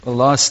Well,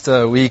 last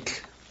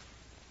week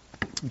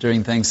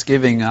during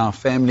Thanksgiving, our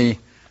family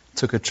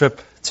took a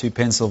trip to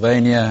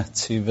Pennsylvania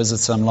to visit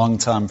some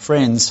longtime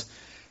friends,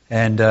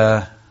 and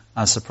I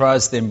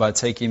surprised them by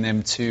taking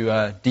them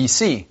to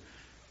D.C.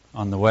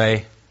 on the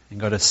way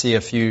and got to see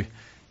a few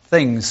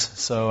things.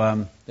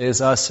 So there's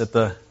us at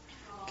the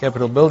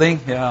Capitol building.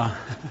 Yeah,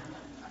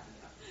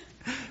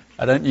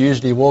 I don't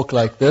usually walk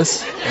like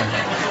this.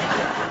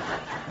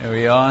 There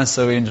we are.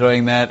 So we're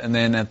enjoying that, and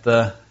then at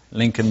the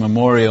Lincoln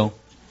Memorial.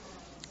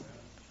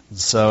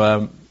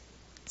 So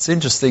it's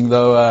interesting,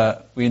 though,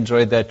 we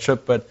enjoyed that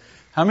trip. But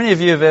how many of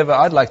you have ever,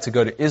 I'd like to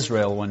go to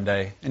Israel one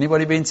day.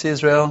 Anybody been to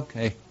Israel?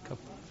 Okay,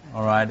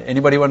 all right.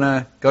 Anybody want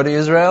to go to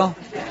Israel?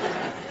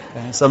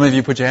 Okay. Some of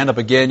you put your hand up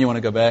again, you want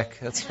to go back.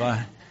 That's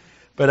fine.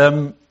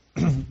 But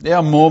there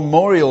are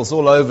memorials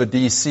all over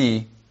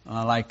D.C.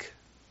 I like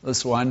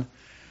this one.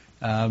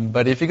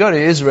 But if you go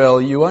to Israel,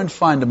 you won't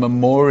find a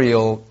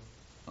memorial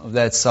of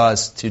that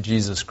size to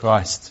Jesus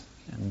Christ.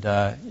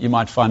 And you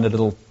might find a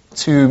little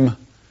tomb,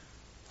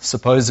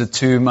 supposed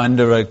tomb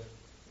under an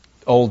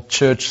old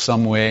church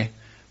somewhere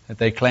that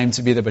they claim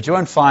to be there. But you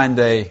won't find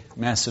a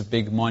massive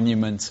big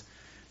monument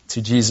to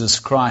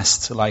Jesus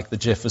Christ like the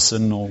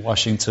Jefferson or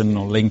Washington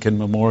or Lincoln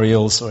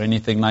memorials or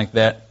anything like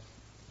that.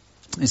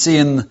 You see,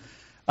 in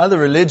other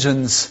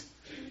religions,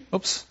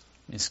 let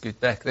me scoot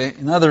back there.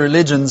 In other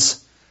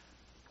religions,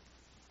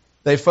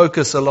 they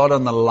focus a lot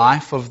on the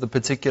life of the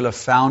particular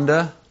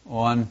founder,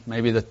 or on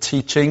maybe the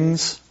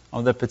teachings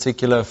of the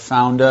particular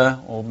founder,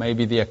 or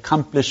maybe the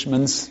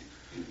accomplishments.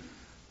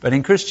 But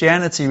in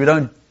Christianity, we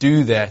don't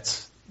do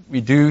that.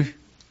 We do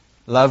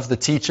love the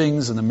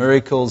teachings and the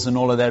miracles and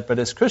all of that, but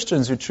as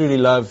Christians who truly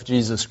love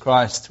Jesus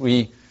Christ,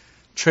 we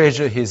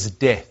treasure His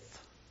death.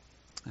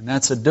 And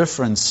that's a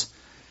difference.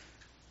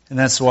 And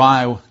that's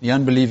why the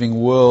unbelieving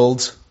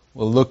world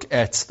will look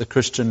at the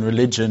Christian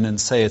religion and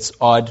say it's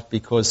odd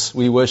because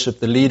we worship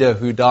the leader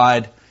who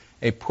died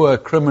a poor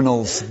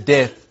criminal's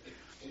death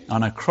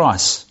on a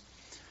cross.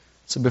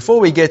 So before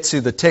we get to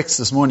the text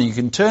this morning, you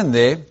can turn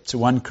there to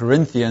 1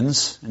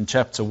 Corinthians in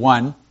chapter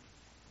 1.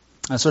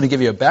 I just want to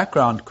give you a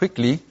background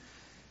quickly.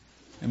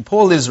 And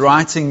Paul is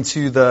writing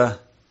to the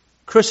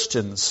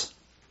Christians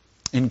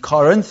in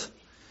Corinth.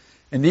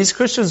 And these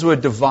Christians were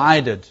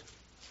divided.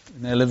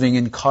 And they're living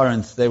in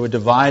Corinth. They were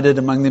divided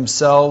among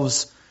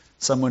themselves.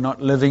 Some were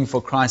not living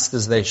for Christ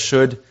as they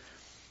should.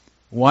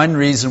 One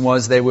reason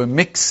was they were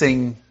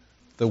mixing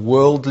the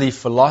worldly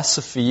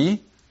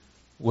philosophy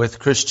with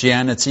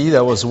Christianity.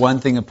 That was one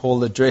thing that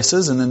Paul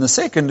addresses. And then the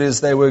second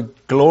is they were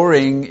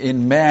glorying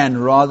in man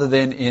rather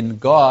than in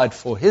God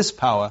for His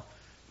power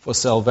for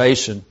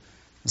salvation.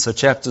 And so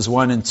chapters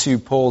 1 and 2,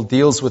 Paul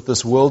deals with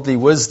this worldly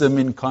wisdom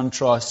in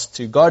contrast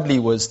to godly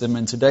wisdom.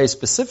 And today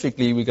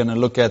specifically we're going to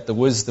look at the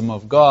wisdom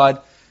of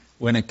God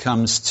when it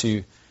comes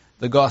to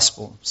the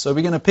gospel. So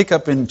we're going to pick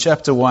up in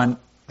chapter 1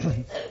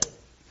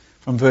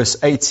 from verse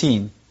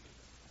 18.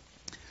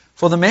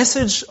 For the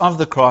message of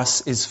the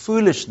cross is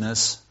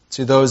foolishness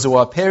to those who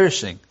are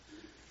perishing,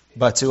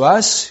 but to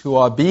us who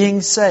are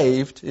being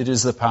saved, it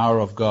is the power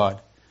of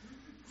God.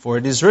 For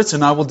it is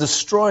written, I will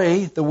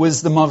destroy the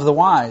wisdom of the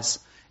wise.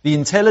 The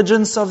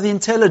intelligence of the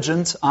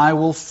intelligent I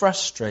will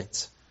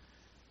frustrate.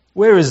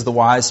 Where is the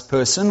wise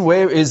person?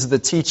 Where is the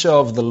teacher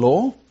of the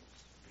law?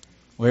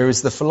 Where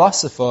is the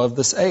philosopher of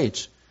this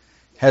age?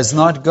 Has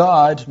not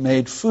God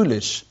made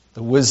foolish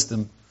the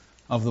wisdom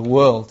of the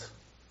world?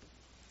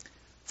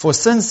 For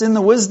since in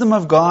the wisdom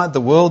of God, the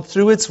world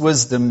through its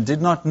wisdom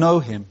did not know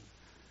Him,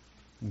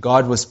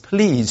 God was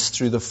pleased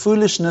through the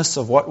foolishness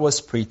of what was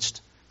preached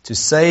to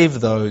save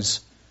those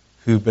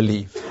who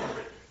believe.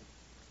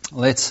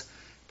 Let's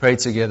pray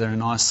together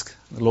and ask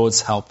the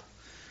Lord's help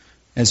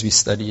as we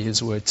study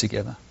His Word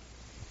together.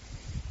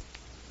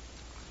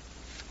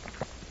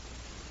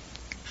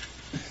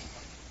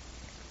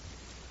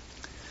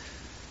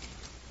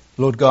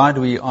 Lord God,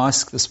 we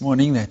ask this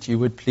morning that You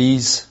would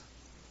please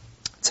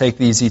take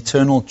these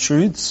eternal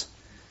truths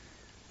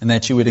and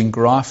that You would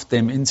engraft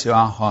them into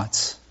our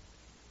hearts.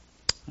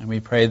 And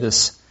we pray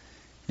this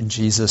in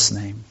Jesus'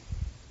 name.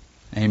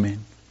 Amen.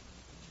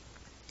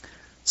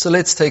 So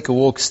let's take a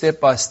walk step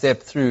by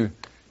step through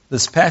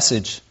this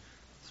passage.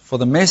 For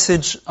the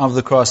message of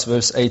the cross,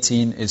 verse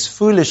 18, is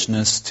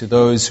foolishness to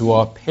those who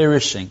are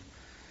perishing.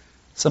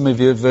 Some of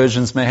your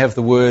versions may have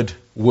the word,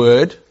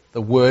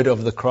 the word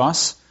of the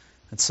cross.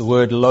 It's the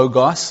word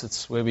logos.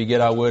 It's where we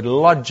get our word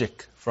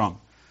logic from.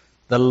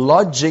 The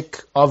logic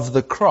of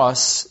the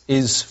cross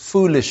is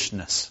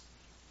foolishness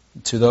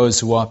to those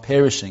who are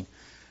perishing.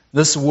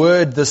 This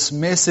word, this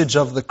message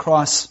of the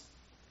cross,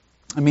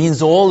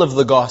 means all of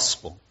the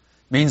gospel.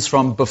 It means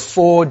from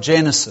before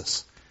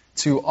Genesis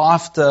to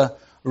after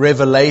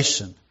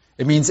Revelation.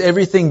 It means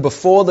everything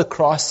before the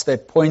cross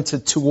that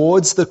pointed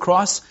towards the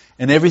cross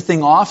and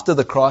everything after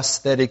the cross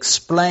that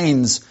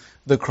explains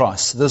the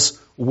cross.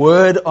 This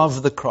word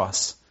of the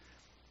cross.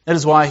 That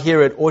is why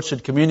here at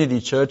Orchard Community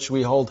Church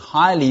we hold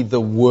highly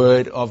the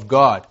Word of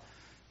God.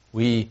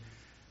 We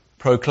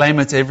proclaim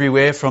it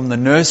everywhere from the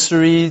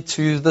nursery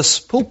to this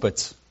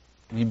pulpit.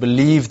 We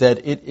believe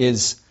that it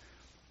is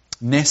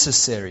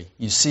necessary.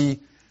 You see,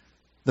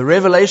 the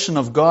revelation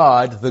of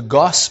God, the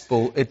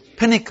gospel, it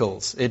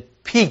pinnacles,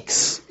 it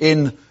peaks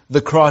in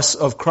the cross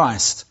of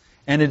Christ.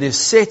 And it is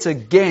set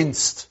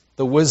against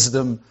the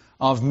wisdom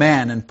of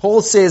man. And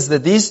Paul says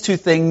that these two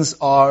things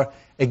are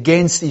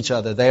against each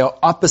other. They are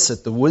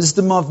opposite. The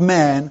wisdom of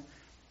man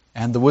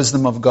and the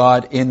wisdom of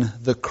God in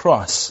the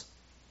cross.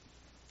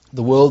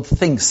 The world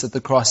thinks that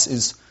the cross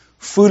is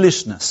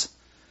foolishness.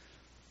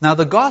 Now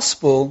the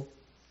gospel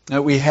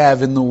that we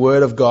have in the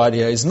Word of God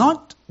here is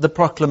not the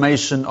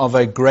proclamation of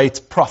a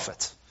great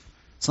prophet.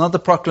 It's not the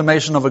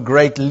proclamation of a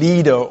great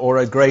leader or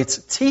a great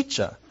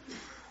teacher.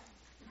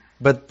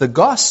 But the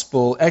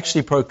gospel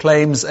actually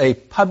proclaims a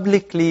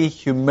publicly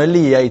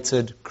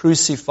humiliated,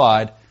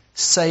 crucified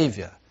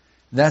Savior.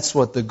 That's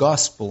what the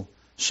gospel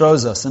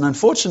shows us. And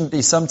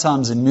unfortunately,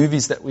 sometimes in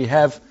movies that we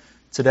have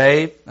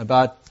today,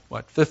 about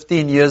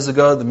 15 years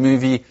ago, the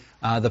movie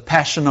The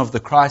Passion of the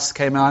Christ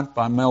came out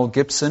by Mel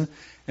Gibson.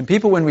 And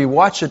people, when we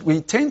watch it,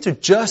 we tend to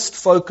just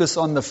focus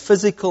on the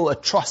physical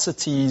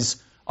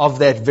atrocities of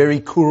that very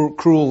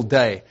cruel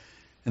day.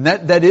 And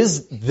that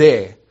is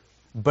there.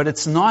 But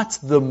it's not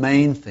the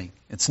main thing.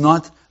 It's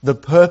not the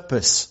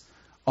purpose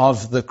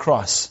of the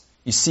cross.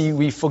 You see,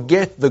 we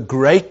forget the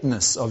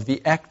greatness of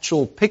the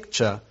actual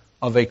picture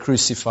of a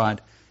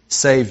crucified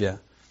Savior.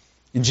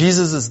 In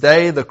Jesus'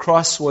 day, the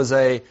cross was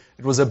a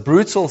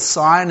brutal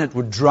sign. It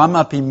would drum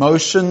up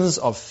emotions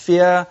of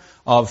fear,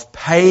 of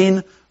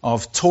pain,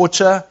 of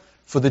torture.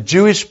 For the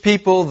Jewish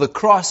people, the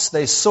cross,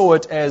 they saw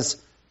it as,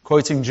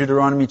 quoting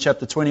Deuteronomy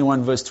chapter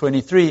 21, verse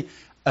 23,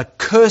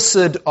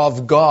 accursed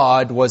of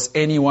God was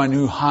anyone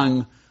who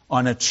hung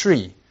on a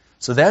tree.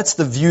 So that's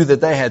the view that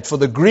they had. For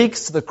the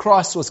Greeks, the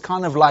cross was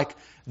kind of like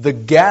the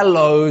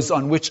gallows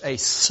on which a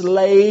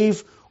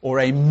slave or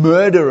a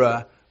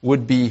murderer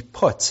would be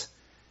put.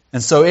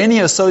 And so any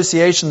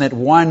association that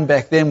one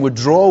back then would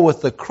draw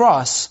with the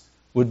cross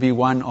would be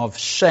one of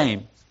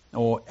shame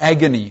or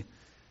agony.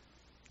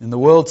 In the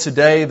world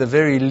today, the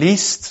very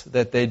least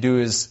that they do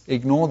is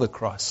ignore the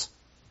cross.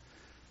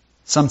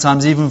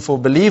 Sometimes even for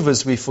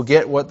believers, we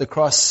forget what the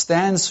cross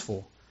stands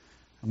for.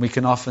 And we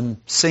can often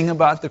sing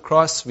about the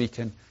cross. We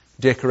can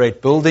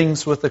decorate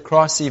buildings with the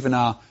cross, even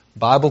our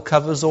Bible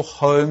covers or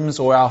homes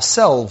or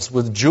ourselves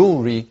with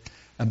jewelry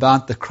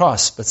about the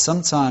cross. But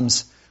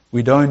sometimes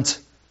we don't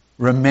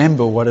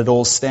remember what it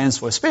all stands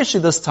for, especially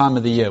this time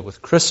of the year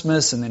with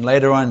Christmas and then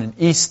later on in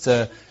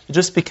Easter. It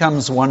just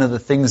becomes one of the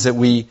things that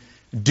we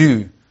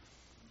do.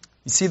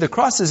 You see, the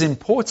cross is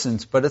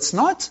important, but it's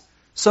not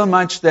so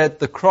much that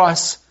the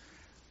cross,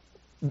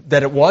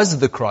 that it was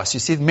the cross. You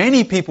see,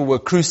 many people were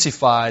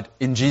crucified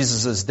in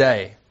Jesus'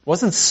 day. It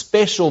wasn't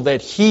special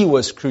that he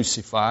was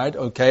crucified,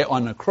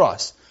 on a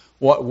cross.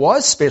 What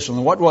was special,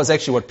 and what was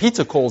actually what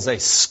Peter calls a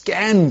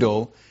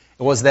scandal,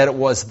 was that it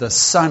was the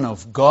Son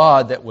of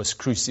God that was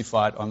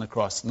crucified on the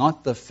cross,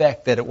 not the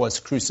fact that it was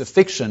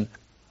crucifixion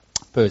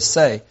per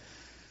se.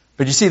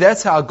 But you see,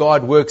 that's how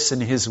God works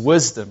in His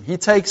wisdom. He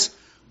takes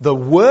the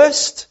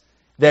worst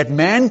that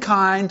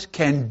mankind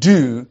can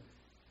do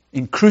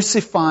in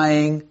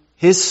crucifying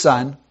His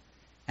Son,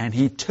 and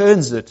He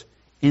turns it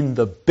in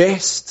the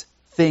best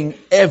thing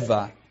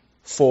ever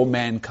for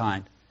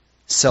mankind,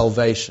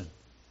 salvation.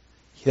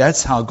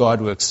 That's how God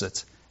works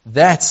it.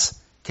 That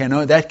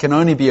can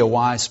only be a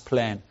wise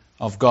plan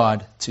of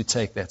God to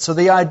take that. So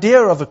the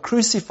idea of a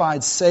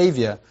crucified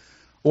Savior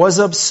was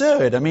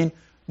absurd. I mean,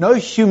 no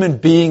human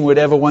being would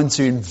ever want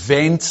to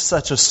invent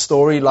such a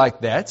story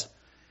like that.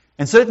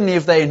 And certainly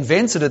if they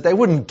invented it, they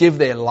wouldn't give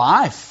their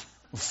life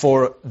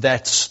for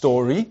that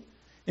story.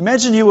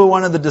 Imagine you were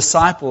one of the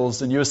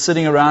disciples and you were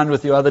sitting around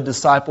with your other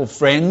disciple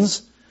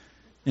friends.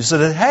 You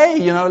said,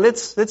 hey,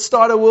 let's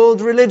start a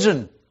world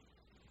religion.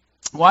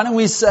 Why don't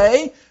we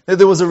say that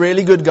there was a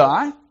really good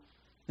guy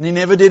and he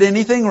never did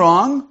anything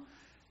wrong,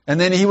 and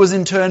then he was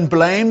in turn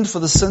blamed for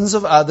the sins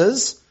of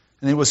others,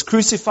 and he was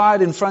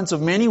crucified in front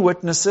of many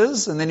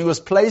witnesses, and then he was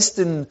placed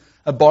in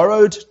a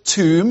borrowed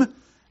tomb,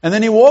 and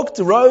then he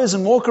rose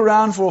and walked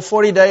around for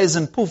 40 days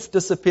and poof,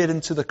 disappeared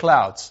into the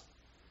clouds.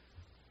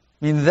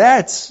 I mean,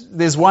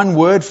 there's one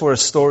word for a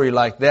story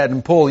like that,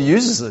 and Paul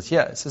uses it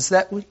here. It says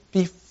that would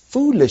be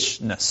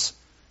foolishness.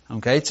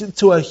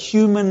 To a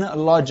human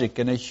logic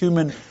and a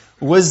human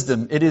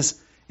wisdom. It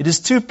is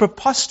too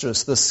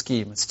preposterous, this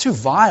scheme. It's too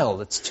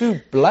vile. It's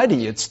too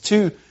bloody. It's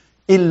too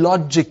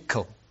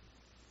illogical.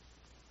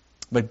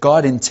 But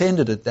God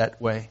intended it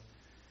that way.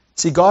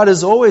 See, God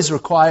has always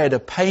required a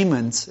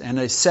payment and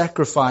a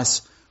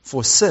sacrifice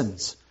for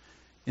sins.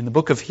 In the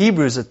book of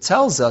Hebrews, it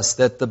tells us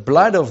that the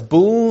blood of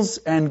bulls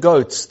and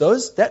goats,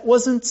 that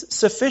wasn't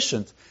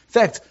sufficient. In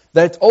fact,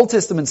 that Old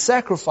Testament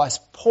sacrifice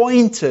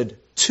pointed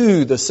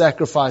to the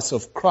sacrifice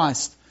of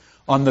Christ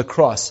on the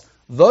cross.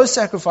 Those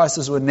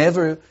sacrifices were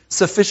never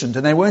sufficient,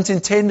 and they weren't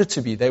intended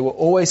to be. They were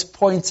always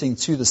pointing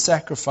to the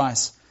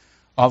sacrifice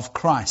of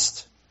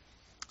Christ.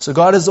 So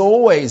God has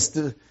always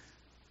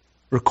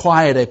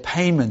required a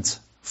payment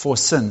for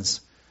sins.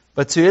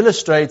 But to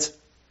illustrate,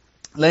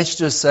 let's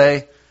just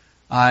say,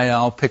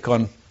 I'll pick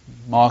on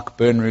Mark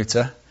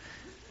Bernruter.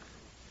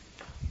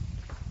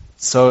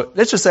 So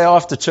let's just say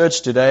after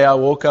church today, I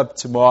walk up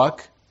to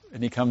Mark,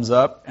 and he comes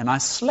up, and I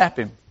slap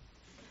him.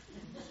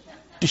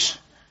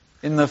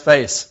 In the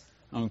face.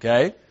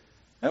 Okay?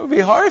 That would be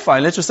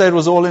horrifying. Let's just say it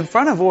was all in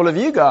front of all of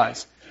you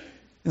guys.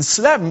 And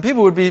slap him.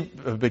 People would be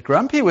a bit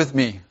grumpy with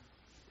me.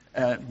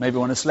 Maybe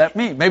want to slap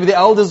me. Maybe the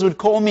elders would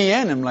call me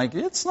in. I'm like,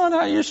 it's not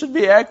how you should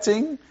be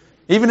acting.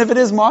 Even if it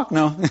is Mark,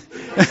 no.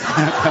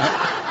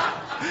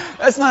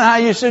 That's not how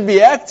you should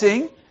be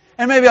acting.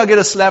 And maybe I'll get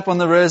a slap on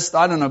the wrist.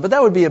 I don't know. But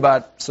that would be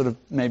about sort of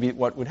maybe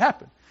what would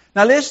happen.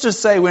 Now let's just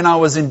say when I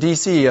was in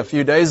D.C. a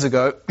few days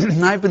ago, I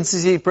happened to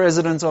see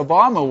President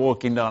Obama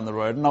walking down the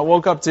road. And I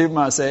walk up to him and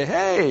I say,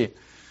 hey,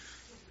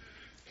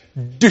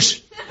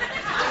 dush.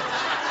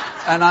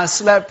 And I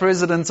slap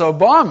President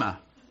Obama.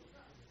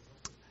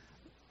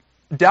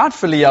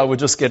 Doubtfully I would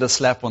just get a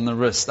slap on the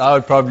wrist. I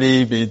would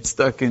probably be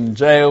stuck in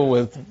jail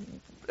with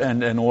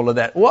and all of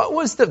that. What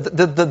was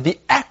the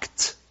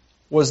act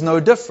was no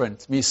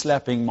different, me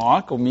slapping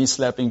Mark or me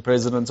slapping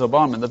President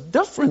Obama. The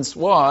difference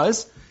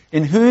was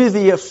in who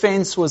the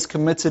offense was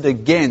committed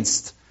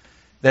against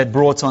that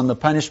brought on the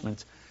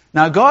punishment.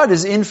 Now, God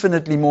is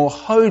infinitely more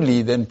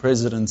holy than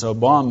President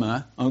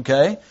Obama,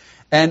 okay?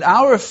 And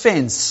our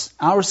offense,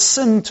 our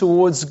sin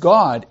towards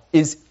God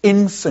is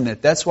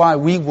infinite. That's why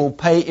we will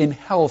pay in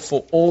hell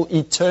for all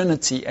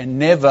eternity and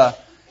never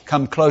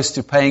come close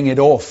to paying it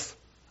off,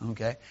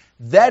 okay?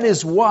 That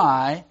is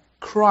why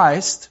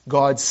Christ,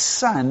 God's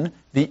Son,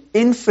 the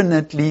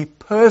infinitely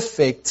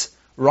perfect,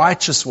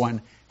 righteous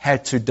one,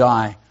 had to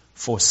die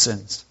for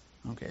sins.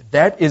 Okay,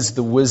 that is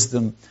the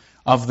wisdom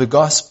of the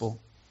gospel.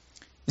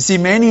 You see,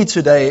 many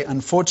today,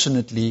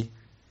 unfortunately,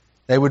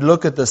 they would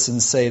look at this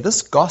and say,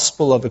 this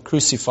gospel of a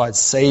crucified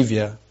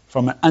Savior,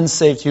 from an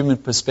unsaved human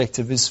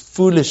perspective, is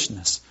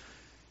foolishness.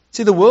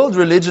 See, the world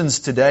religions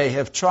today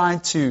have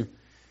tried to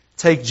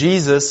take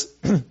Jesus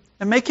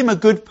and make him a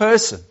good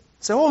person.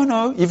 Say, oh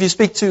no, if you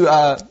speak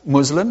to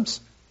Muslims,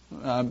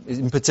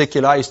 in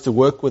particular, I used to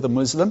work with a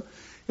Muslim,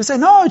 you say,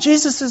 no,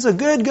 Jesus is a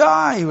good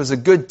guy. He was a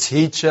good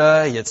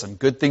teacher. He had some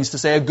good things to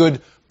say, a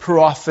good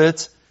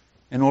prophet,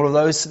 and all of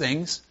those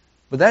things.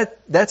 But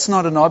that's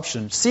not an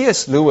option.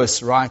 C.S.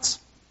 Lewis writes,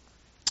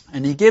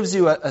 and he gives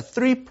you a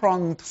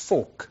three-pronged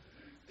fork.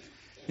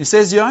 He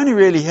says you only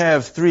really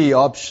have three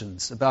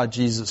options about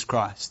Jesus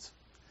Christ.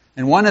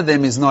 And one of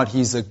them is not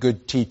he's a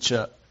good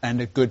teacher and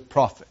a good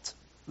prophet.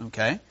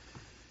 Okay?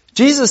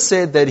 Jesus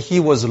said that he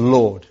was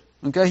Lord.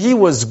 Okay? He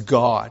was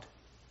God.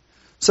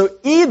 So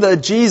either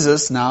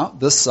Jesus, now,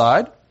 this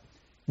side,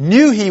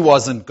 knew he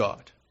wasn't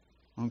God.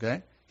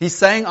 Okay? He's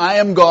saying, I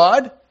am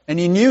God, and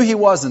he knew he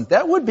wasn't.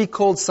 That would be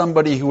called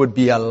somebody who would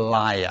be a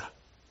liar.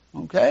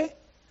 Okay?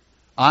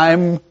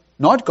 I'm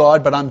not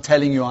God, but I'm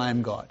telling you I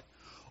am God.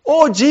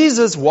 Or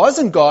Jesus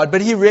wasn't God, but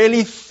he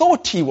really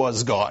thought he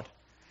was God.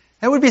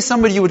 That would be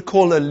somebody you would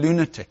call a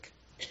lunatic.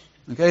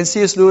 Okay? And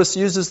C.S. Lewis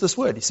uses this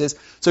word. He says,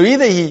 so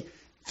either he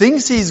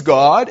thinks he's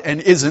God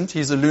and isn't,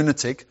 he's a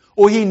lunatic,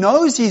 or he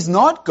knows he's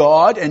not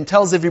God and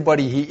tells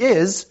everybody he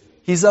is,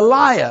 he's a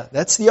liar.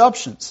 That's the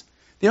options.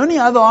 The only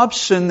other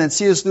option that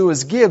C.S.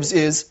 Lewis gives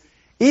is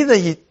either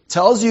he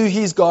tells you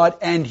he's God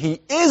and he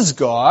is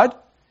God.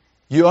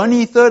 The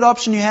only third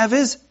option you have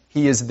is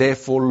he is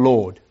therefore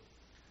Lord.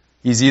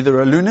 He's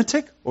either a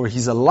lunatic or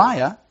he's a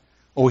liar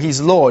or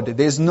he's Lord.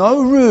 There's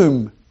no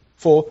room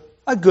for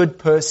a good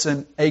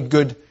person, a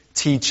good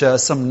teacher,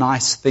 some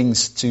nice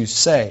things to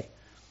say.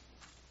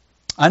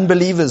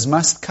 Unbelievers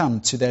must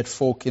come to that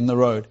fork in the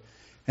road.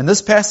 In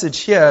this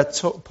passage here,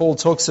 Paul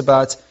talks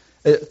about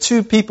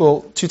two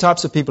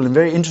types of people in a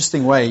very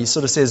interesting way. He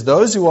sort of says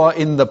those who are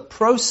in the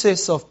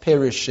process of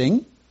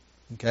perishing,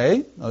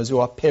 okay, those who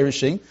are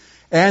perishing,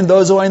 and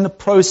those who are in the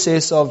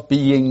process of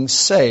being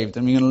saved.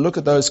 And we're going to look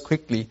at those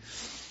quickly.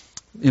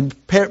 In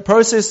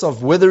process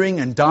of withering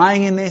and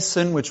dying in their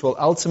sin, which will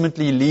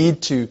ultimately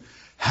lead to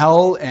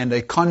hell and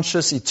a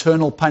conscious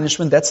eternal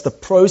punishment. That's the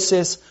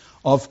process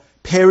of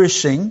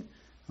perishing.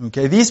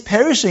 Okay, these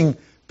perishing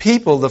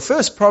people, the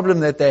first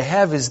problem that they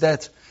have is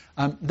that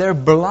they're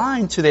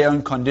blind to their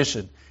own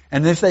condition.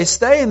 And if they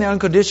stay in their own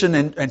condition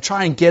and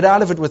try and get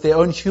out of it with their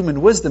own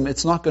human wisdom,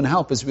 it's not going to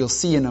help, as we'll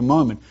see in a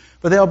moment.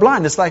 But they are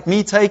blind. It's like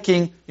me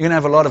taking, you're going to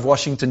have a lot of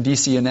Washington,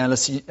 D.C.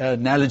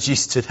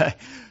 analogies today.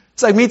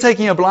 It's like me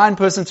taking a blind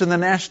person to the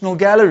National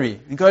Gallery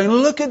and going,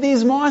 look at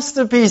these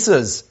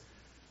masterpieces.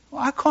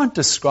 Well, I can't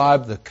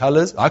describe the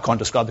colors. I can't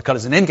describe the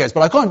colors in any case,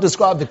 but I can't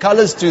describe the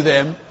colors to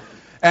them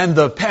and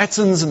the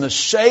patterns and the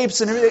shapes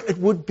and everything. It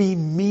would be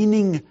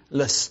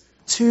meaningless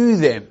to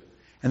them.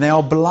 And they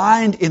are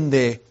blind in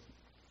their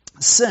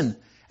sin.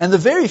 And the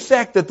very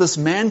fact that this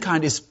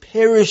mankind is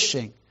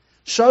perishing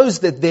shows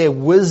that their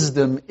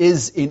wisdom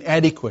is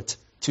inadequate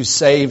to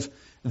save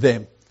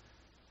them.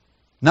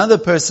 Another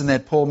person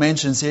that Paul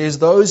mentions here is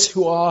those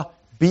who are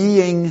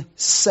being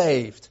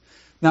saved.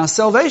 Now,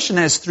 salvation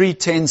has three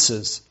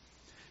tenses.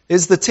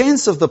 There's the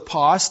tense of the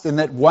past, in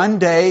that one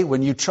day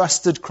when you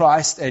trusted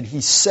Christ and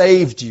He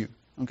saved you.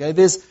 Okay,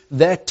 there's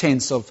that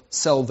tense of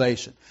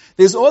salvation.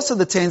 There's also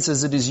the tense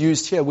as it is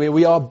used here where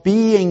we are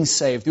being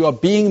saved. We are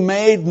being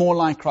made more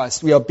like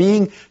Christ. We are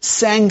being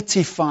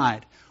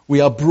sanctified.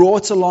 We are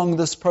brought along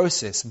this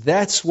process.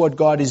 That's what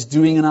God is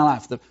doing in our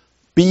life, the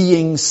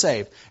being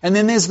saved. And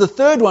then there's the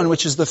third one,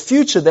 which is the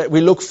future that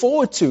we look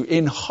forward to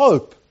in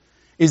hope,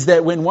 is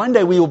that when one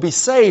day we will be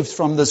saved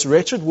from this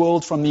wretched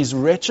world, from these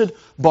wretched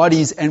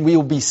bodies, and we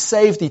will be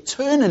saved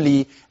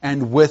eternally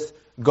and with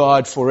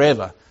God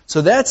forever.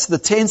 So that's the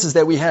tenses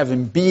that we have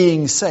in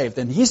being saved.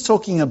 And he's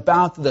talking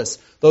about this.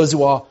 Those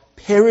who are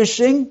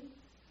perishing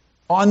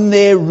on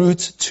their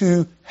route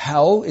to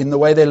hell in the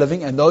way they're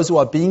living, and those who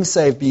are being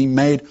saved, being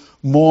made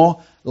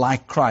more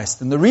like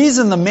Christ. And the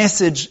reason the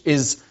message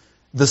is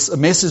this, a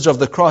message of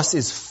the cross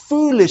is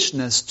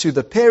foolishness to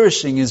the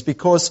perishing, is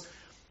because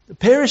the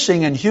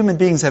perishing and human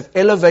beings have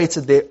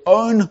elevated their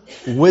own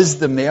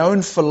wisdom, their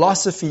own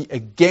philosophy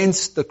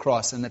against the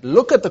cross. And they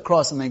look at the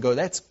cross and they go,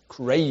 that's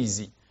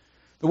crazy.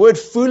 The word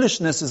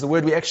foolishness is the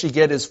word we actually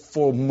get is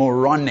for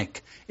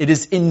moronic. It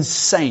is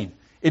insane.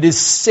 It is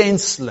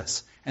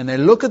senseless. And they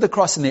look at the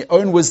cross in their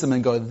own wisdom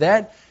and go,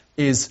 that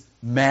is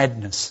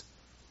madness.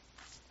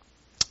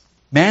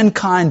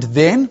 Mankind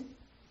then,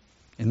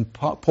 in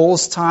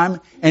Paul's time,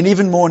 and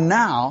even more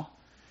now,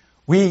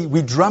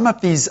 we drum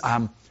up these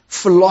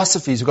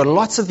philosophies. We've got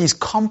lots of these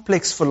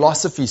complex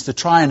philosophies to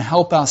try and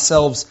help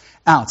ourselves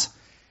out.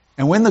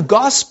 And when the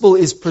gospel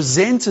is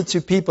presented to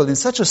people in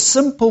such a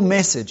simple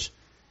message,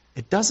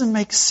 it doesn't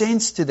make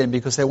sense to them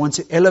because they want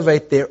to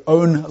elevate their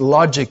own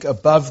logic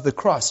above the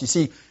cross. You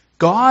see,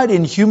 God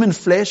in human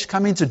flesh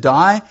coming to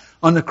die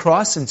on the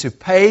cross and to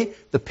pay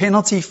the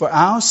penalty for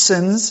our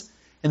sins,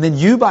 and then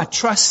you, by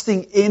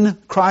trusting in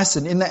Christ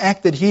and in the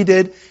act that He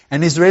did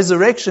and His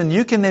resurrection,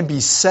 you can then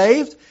be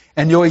saved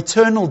and your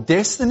eternal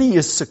destiny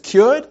is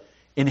secured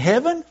in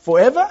heaven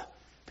forever.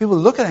 People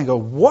look at it and go,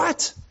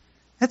 what?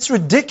 That's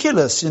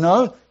ridiculous, you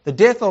know. The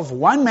death of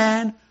one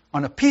man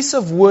on a piece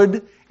of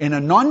wood in a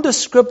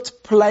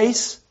nondescript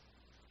place.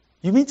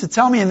 You mean to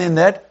tell me and then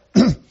that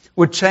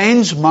would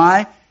change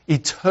my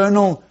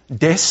eternal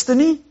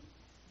destiny?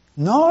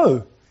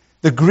 No.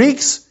 The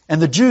Greeks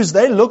and the Jews,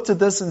 they looked at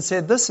this and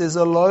said, this is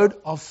a load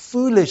of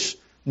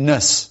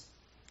foolishness.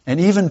 And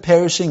even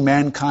perishing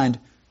mankind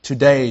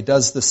today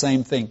does the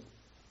same thing.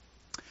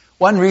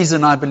 One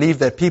reason I believe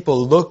that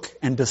people look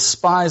and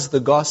despise the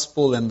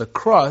gospel and the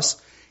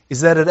cross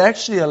is that it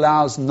actually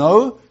allows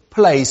no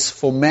place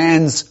for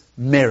man's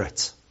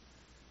merit,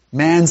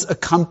 man's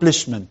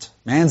accomplishment,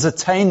 man's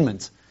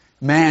attainment,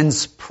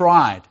 man's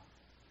pride.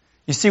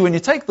 You see, when you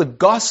take the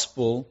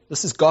gospel,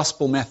 this is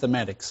gospel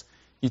mathematics.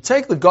 You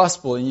take the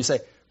gospel and you say,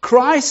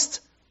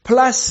 Christ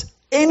plus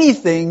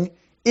anything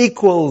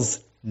equals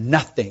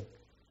nothing.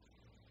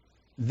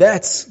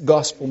 That's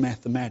gospel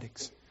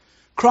mathematics.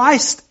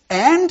 Christ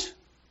and?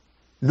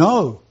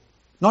 No,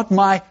 not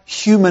my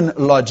human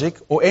logic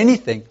or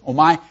anything, or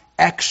my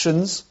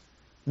actions,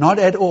 not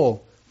at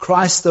all.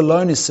 Christ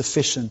alone is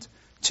sufficient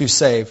to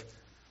save.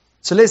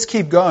 So let's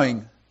keep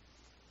going.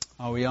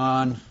 Are we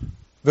on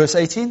verse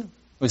 18?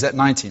 Or is that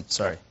 19?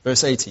 Sorry,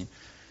 verse 18.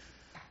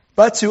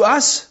 But to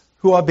us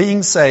who are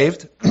being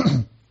saved,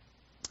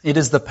 it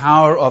is the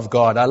power of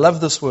God. I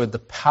love this word, the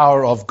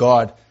power of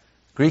God.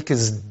 Greek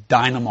is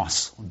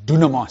dynamos, or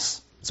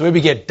dunamos. It's where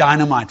we get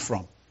dynamite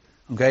from.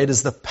 Okay, it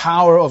is the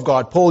power of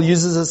God. Paul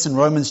uses this in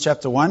Romans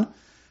chapter 1.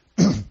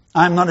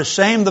 I am not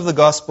ashamed of the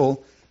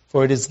gospel,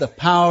 for it is the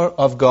power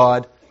of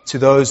God to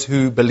those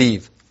who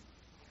believe.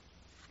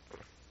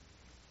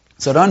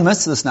 So don't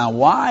miss this now.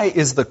 Why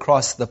is the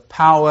cross the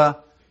power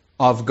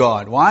of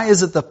God? Why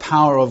is it the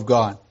power of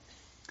God?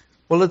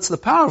 Well, it's the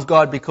power of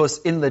God because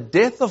in the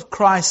death of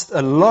Christ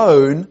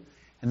alone,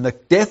 and the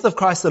death of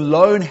Christ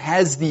alone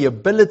has the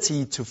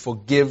ability to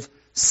forgive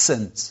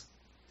sins.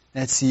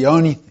 That's the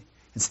only thing.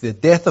 It's the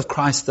death of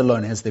Christ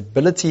alone has the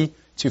ability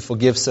to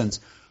forgive sins.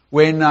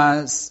 When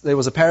there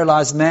was a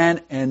paralyzed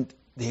man and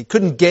they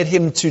couldn't get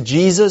him to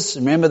Jesus,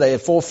 remember they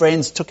had 4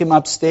 friends, took him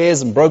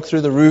upstairs and broke through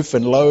the roof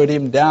and lowered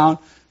him down.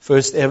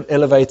 First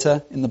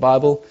elevator in the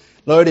Bible.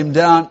 Lowered him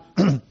down.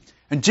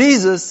 And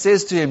Jesus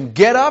says to him,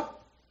 get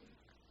up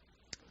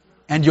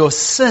and your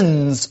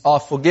sins are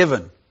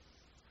forgiven.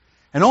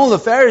 And all the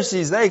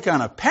Pharisees, they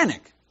kind of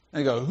panic.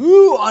 They go,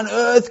 who on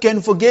earth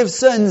can forgive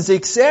sins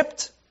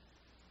except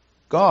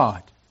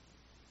God?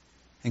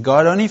 And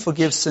God only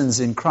forgives sins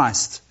in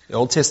Christ. The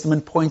Old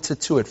Testament pointed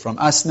to it. From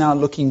us now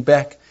looking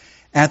back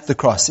at the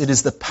cross, it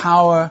is the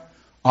power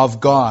of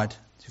God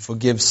to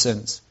forgive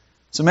sins.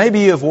 So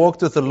maybe you have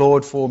walked with the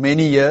Lord for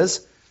many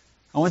years.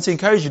 I want to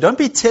encourage you, don't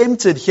be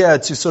tempted here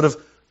to sort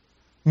of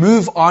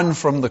move on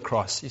from the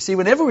cross. You see,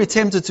 whenever we're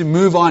tempted to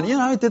move on,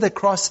 did the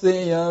cross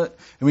there, and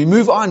we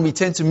move on, we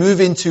tend to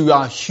move into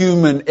our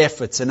human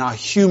efforts and our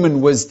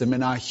human wisdom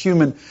and our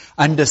human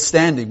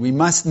understanding. We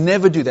must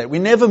never do that. We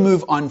never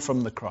move on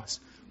from the cross.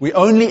 We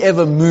only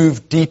ever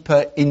move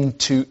deeper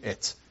into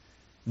it.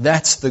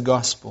 That's the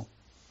gospel.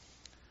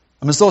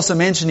 I must also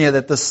mention here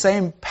that the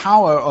same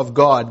power of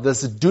God,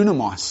 this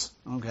dunamos,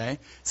 okay,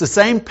 it's the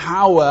same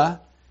power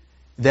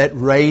that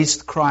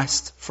raised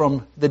Christ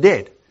from the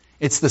dead.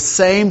 It's the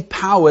same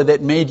power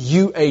that made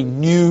you a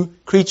new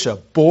creature,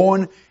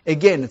 born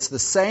again. It's the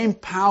same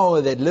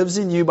power that lives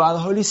in you by the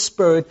Holy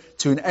Spirit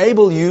to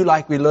enable you,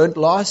 like we learned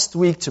last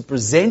week, to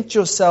present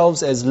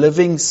yourselves as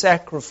living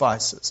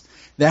sacrifices.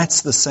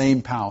 That's the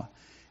same power.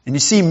 And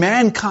you see,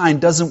 mankind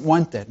doesn't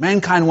want that.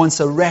 Mankind wants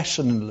a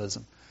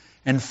rationalism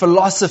and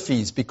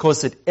philosophies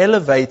because it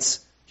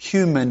elevates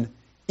human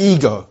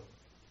ego.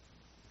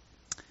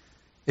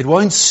 It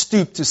won't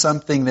stoop to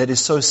something that is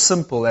so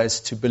simple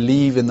as to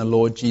believe in the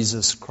Lord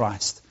Jesus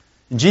Christ.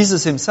 And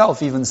Jesus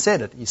himself even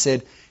said it. He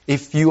said,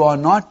 if you are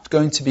not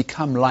going to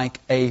become like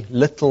a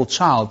little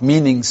child,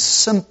 meaning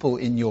simple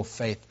in your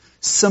faith,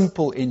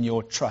 simple in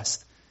your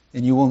trust,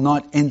 then you will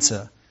not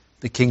enter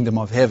the kingdom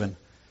of heaven.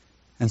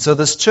 And so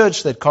this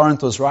church that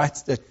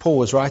Paul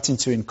was writing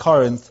to in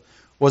Corinth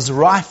was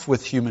rife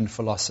with human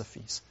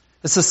philosophies.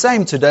 It's the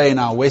same today in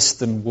our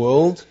Western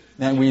world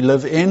that we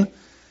live in.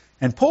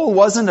 And Paul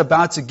wasn't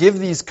about to give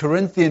these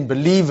Corinthian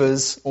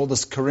believers, or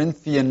this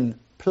Corinthian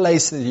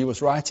place that he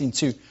was writing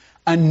to,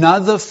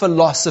 another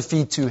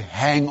philosophy to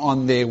hang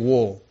on their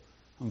wall.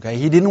 Okay,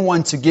 he didn't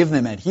want to give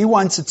them that. He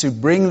wanted to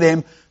bring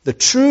them the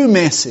true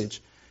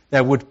message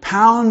that would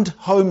pound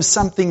home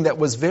something that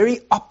was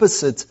very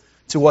opposite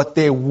to what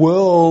their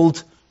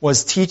world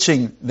was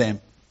teaching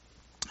them.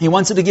 He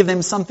wanted to give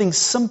them something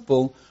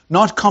simple,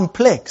 not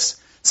complex,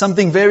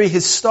 something very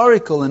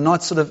historical and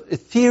not sort of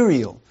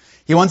ethereal.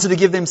 He wanted to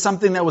give them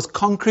something that was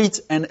concrete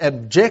and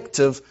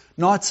objective,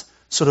 not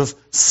sort of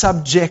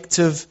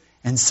subjective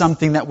and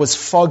something that was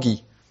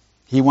foggy.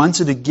 He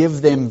wanted to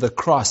give them the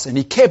cross, and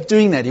he kept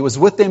doing that. He was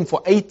with them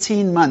for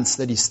 18 months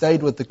that he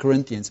stayed with the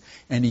Corinthians,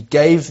 and he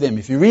gave them,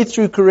 if you read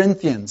through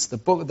Corinthians,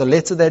 the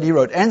letter that he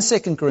wrote, and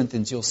 2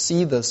 Corinthians, you'll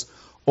see this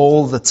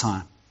all the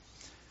time.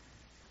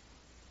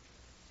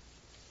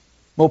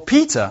 Well,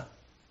 Peter,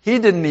 he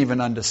didn't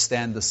even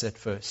understand this at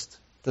first,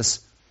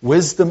 this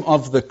wisdom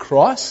of the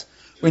cross.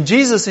 When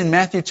Jesus in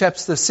Matthew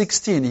chapter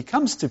 16, he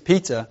comes to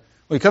Peter,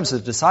 or he comes to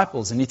the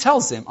disciples, and he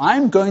tells them,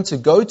 I'm going to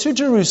go to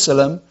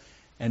Jerusalem,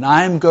 and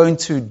I am going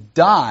to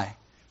die.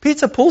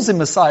 Peter pulls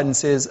him aside and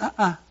says,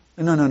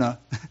 no.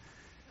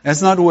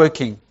 That's not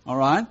working, all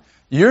right?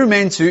 You're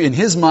meant to, in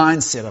his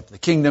mind, set up the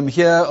kingdom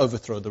here,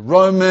 overthrow the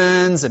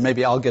Romans, and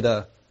maybe I'll get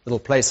a little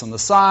place on the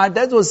side.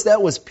 That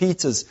was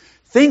Peter's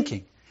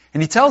thinking.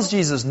 And he tells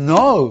Jesus,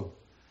 no,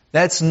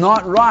 that's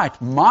not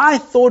right. My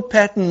thought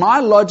pattern, my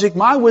logic,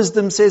 my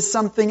wisdom says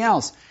something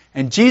else.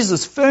 And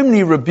Jesus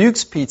firmly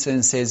rebukes Peter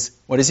and says,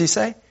 what does he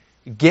say?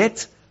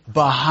 Get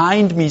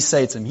behind me,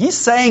 Satan. He's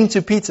saying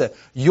to Peter,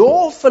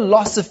 your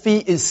philosophy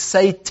is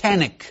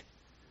satanic.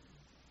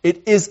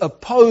 It is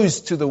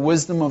opposed to the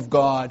wisdom of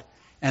God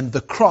and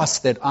the cross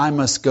that I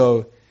must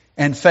go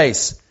and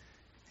face.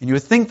 And you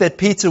would think that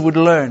Peter would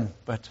learn,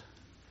 but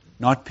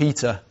not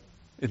Peter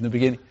in the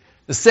beginning.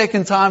 The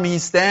second time he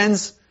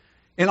stands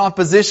in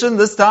opposition,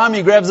 this time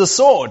he grabs a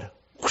sword.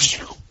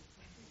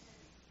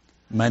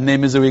 My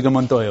name is Origo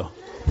Montoyo.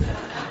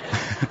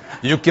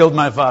 You killed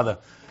my father.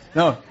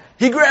 No,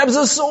 he grabs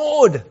a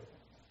sword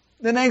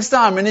the next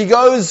time, and he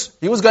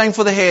was going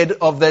for the head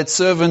of that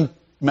servant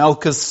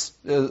Malchus,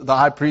 the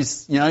high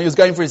priest. He was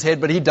going for his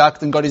head, but he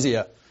ducked and got his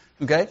ear.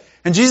 Okay?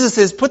 And Jesus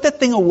says, put that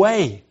thing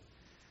away.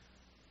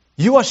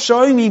 You are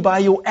showing me by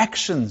your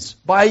actions,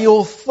 by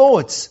your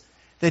thoughts,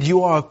 that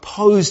you are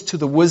opposed to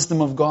the wisdom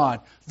of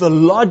God, the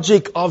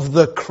logic of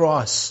the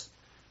cross.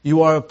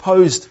 You are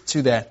opposed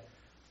to that.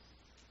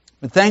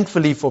 But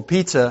thankfully for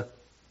Peter,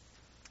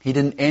 he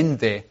didn't end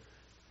there.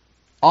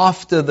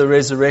 After the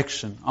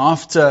resurrection,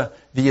 after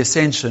the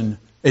ascension,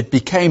 it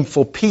became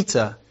for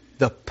Peter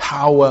the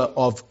power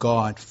of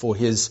God for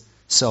his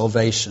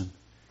salvation.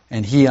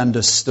 And he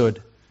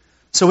understood.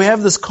 So we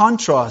have this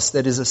contrast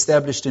that is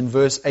established in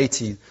verse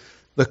 18.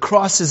 The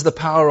cross is the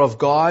power of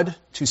God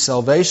to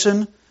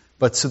salvation,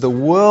 but to the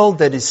world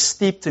that is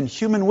steeped in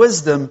human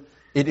wisdom,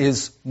 it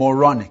is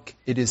moronic.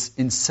 It is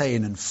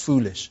insane and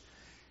foolish.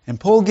 And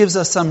Paul gives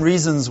us some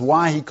reasons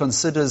why he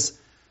considers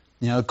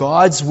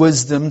God's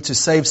wisdom to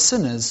save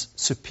sinners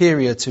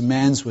superior to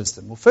man's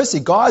wisdom. Well, firstly,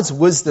 God's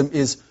wisdom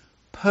is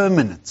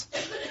permanent,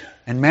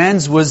 and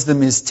man's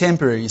wisdom is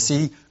temporary. You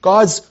see,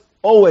 God's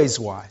always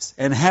wise,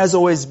 and has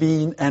always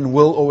been, and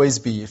will always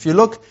be. If you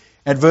look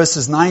at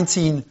verses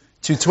 19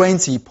 to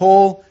 20,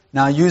 Paul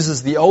now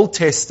uses the Old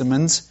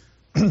Testament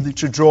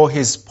to draw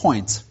his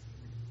point,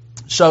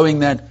 showing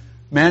that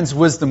man's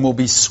wisdom will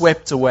be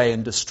swept away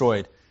and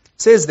destroyed.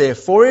 It says there,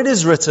 for it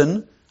is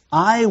written,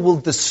 I will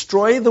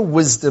destroy the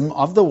wisdom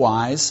of the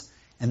wise,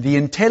 and the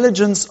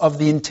intelligence of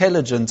the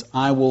intelligent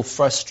I will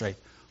frustrate.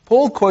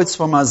 Paul quotes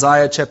from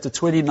Isaiah chapter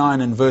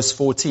 29 and verse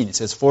 14. He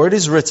says, for it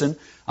is written,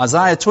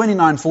 Isaiah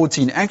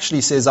 29:14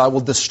 actually says, I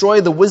will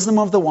destroy the wisdom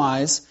of the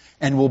wise,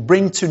 and will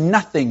bring to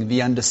nothing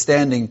the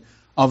understanding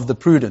of the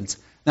prudent.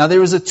 Now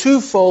there is a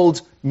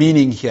twofold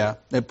meaning here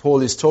that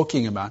Paul is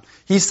talking about.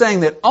 He's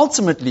saying that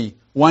ultimately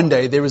one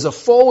day. There is a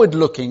forward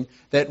looking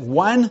that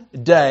one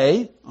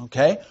day,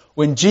 okay,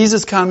 when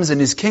Jesus comes and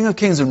is King of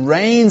Kings and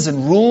reigns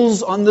and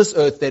rules on this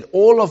earth, that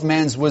all of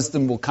man's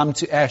wisdom will come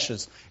to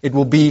ashes. It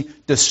will be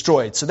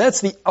destroyed. So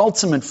that's the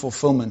ultimate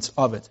fulfillment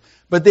of it.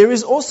 But there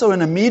is also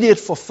an immediate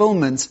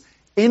fulfillment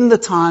in the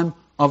time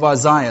of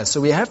Isaiah.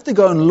 So we have to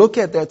go and look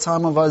at that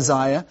time of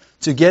Isaiah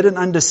to get an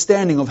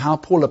understanding of how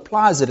Paul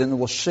applies it, and it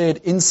will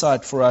shed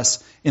insight for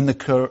us in the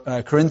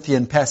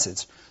Corinthian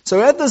passage.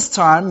 So at this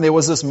time, there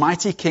was this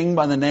mighty king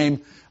by the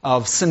name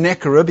of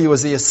Sennacherib. He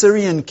was the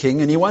Assyrian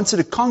king, and he wanted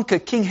to conquer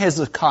King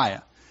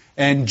Hezekiah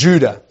and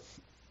Judah.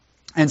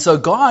 And so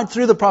God,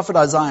 through the prophet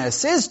Isaiah,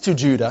 says to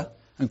Judah,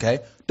 okay,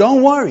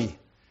 don't worry.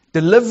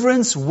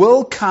 Deliverance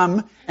will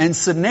come, and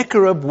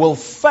Sennacherib will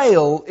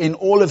fail in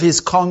all of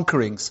his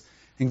conquerings.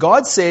 And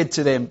God said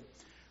to them,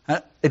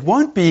 it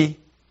won't be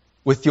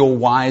with your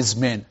wise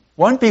men. It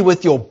won't be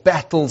with your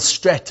battle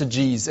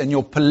strategies and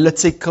your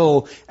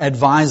political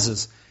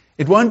advisors.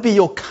 It won't be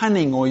your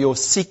cunning or your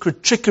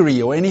secret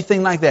trickery or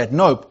anything like that.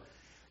 Nope.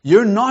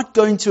 You're not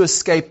going to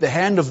escape the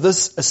hand of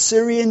this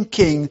Assyrian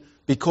king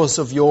because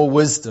of your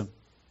wisdom.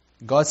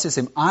 God says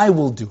to him, I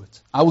will do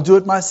it. I will do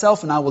it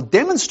myself, and I will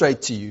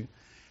demonstrate to you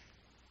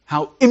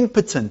how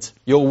impotent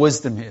your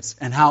wisdom is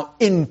and how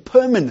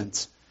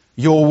impermanent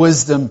your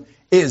wisdom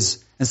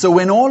is. And so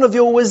when all of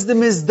your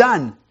wisdom is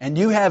done and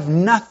you have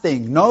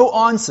nothing, no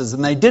answers,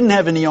 and they didn't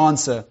have any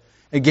answer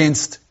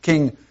against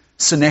King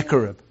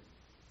Sennacherib,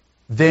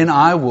 then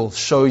I will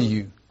show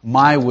you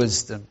my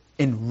wisdom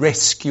in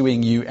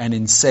rescuing you and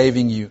in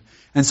saving you.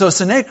 And so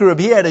Sennacherib,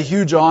 he had a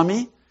huge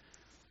army.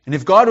 And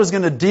if God was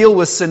going to deal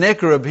with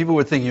Sennacherib, people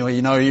would think,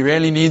 you know, he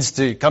really needs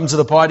to come to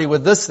the party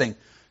with this thing.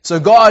 So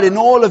God, in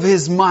all of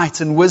his might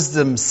and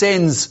wisdom,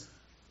 sends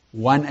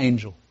one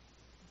angel.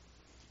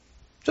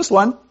 Just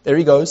one. There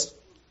he goes.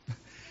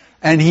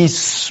 And he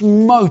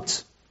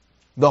smote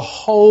the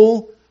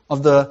whole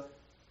of the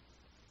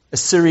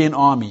Assyrian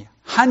army.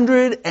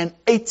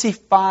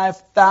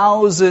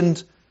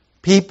 185,000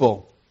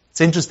 people.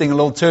 It's interesting, a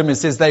little term, it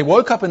says they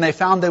woke up and they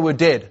found they were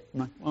dead. I'm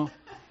like, well,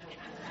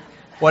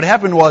 what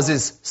happened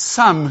was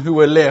some who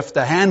were left,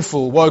 a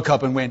handful, woke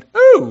up and went,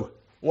 ooh,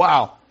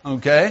 wow,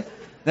 okay.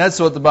 That's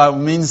what the Bible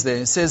means there.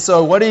 It says,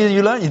 so what do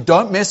you learn? You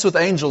don't mess with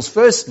angels,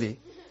 firstly,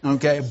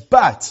 okay.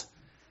 But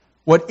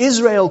what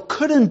Israel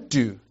couldn't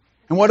do,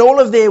 and what all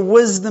of their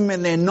wisdom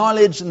and their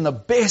knowledge and the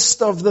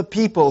best of the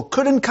people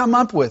couldn't come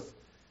up with,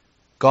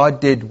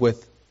 God did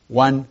with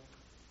one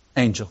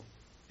angel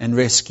and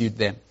rescued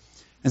them.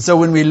 And so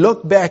when we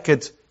look back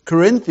at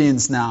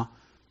Corinthians now,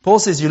 Paul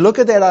says, you look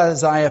at that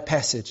Isaiah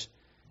passage.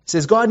 He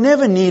says, God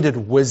never needed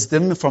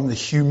wisdom from the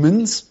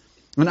humans,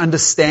 an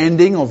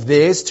understanding of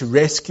theirs to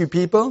rescue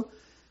people.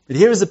 But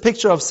here is a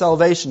picture of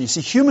salvation. You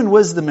see, human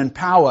wisdom and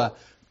power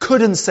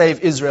couldn't save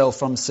Israel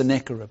from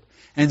Sennacherib.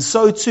 And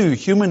so too,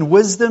 human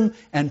wisdom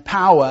and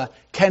power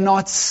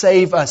cannot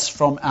save us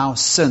from our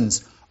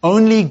sins.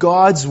 Only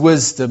God's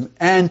wisdom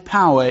and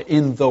power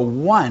in the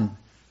one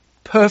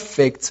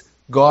perfect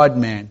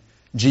God-man,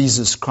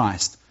 Jesus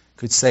Christ,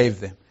 could save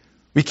them.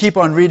 We keep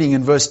on reading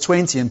in verse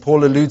 20, and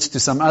Paul alludes to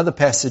some other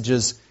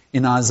passages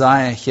in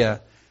Isaiah here.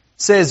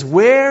 It says,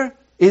 where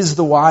is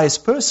the wise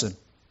person?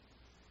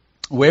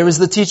 Where is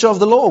the teacher of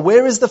the law?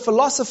 Where is the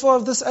philosopher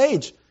of this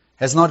age?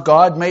 Has not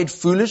God made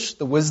foolish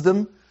the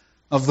wisdom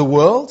of the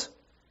world?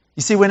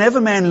 You see, whenever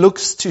man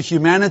looks to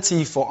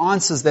humanity for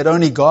answers that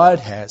only God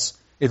has,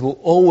 it will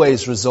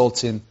always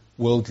result in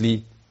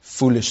worldly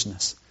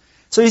foolishness.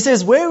 So he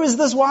says, where is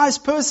this wise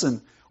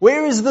person?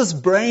 Where is this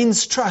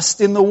brain's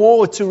trust in the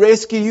war to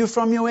rescue you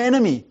from your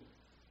enemy?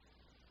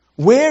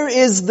 Where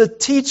is the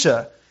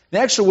teacher? The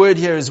actual word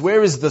here is,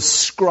 where is the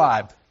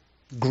scribe?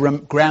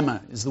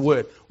 Grammar is the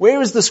word. Where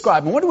is the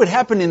scribe? And what would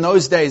happen in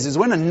those days is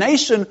when a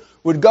nation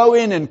would go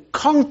in and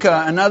conquer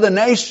another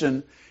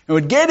nation, it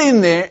would get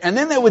in there, and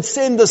then they would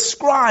send the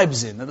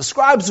scribes in. And the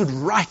scribes would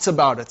write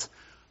about it.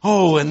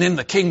 Oh, and then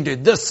the king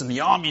did this, and the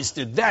armies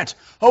did that.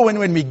 Oh, and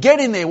when we get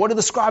in there, what do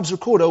the scribes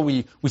record? Oh,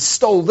 we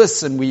stole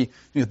this, and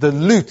the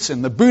loot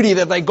and the booty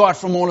that they got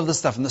from all of this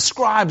stuff. And the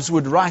scribes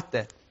would write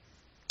that.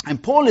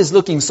 And Paul is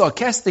looking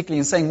sarcastically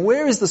and saying,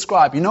 where is the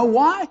scribe? You know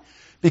why?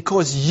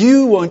 Because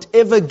you won't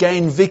ever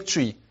gain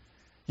victory.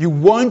 You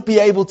won't be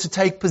able to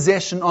take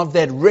possession of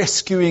that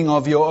rescuing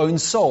of your own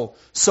soul.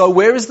 So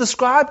where is the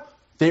scribe?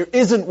 There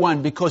isn't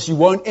one, because you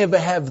won't ever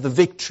have the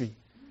victory.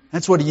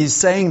 That's what he is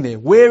saying there.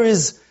 Where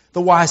is the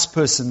wise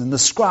person and the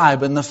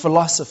scribe and the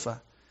philosopher?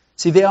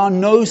 See, there are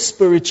no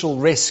spiritual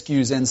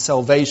rescues and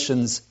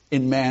salvations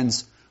in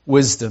man's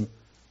wisdom.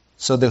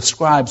 So the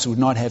scribes would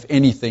not have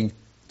anything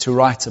to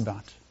write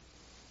about.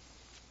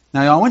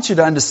 Now, I want you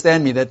to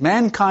understand me that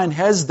mankind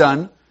has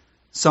done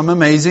some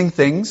amazing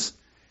things.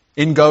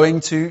 In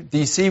going to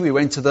DC, we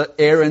went to the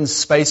Air and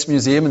Space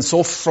Museum and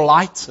saw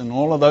flight and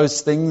all of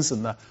those things,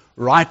 and the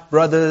Wright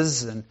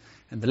brothers and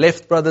the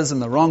Left brothers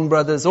and the Wrong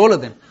brothers, all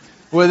of them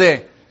were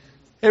there.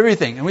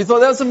 Everything. And we thought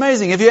that was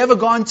amazing. Have you ever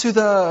gone to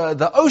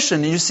the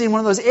ocean and you've seen one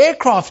of those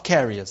aircraft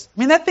carriers? I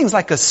mean, that thing's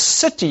like a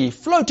city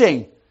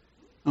floating.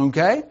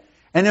 Okay?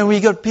 And then we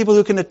got people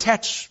who can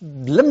attach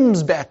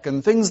limbs back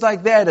and things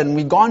like that. And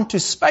we've gone to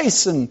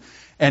space. And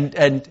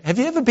have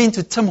you ever been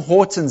to Tim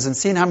Hortons and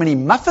seen how many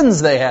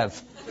muffins they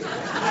have?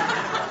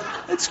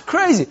 It's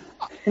crazy.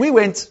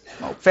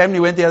 Family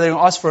went the other day and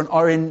asked for an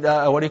orange,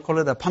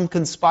 a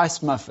pumpkin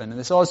spice muffin. And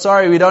they said, oh,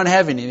 sorry, we don't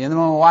have any. And then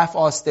my wife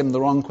asked them the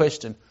wrong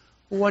question.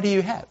 What do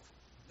you have?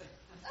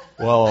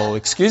 Well,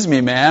 excuse me,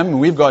 ma'am,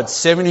 we've got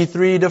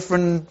 73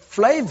 different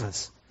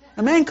flavors.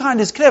 And mankind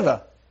is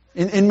clever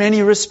in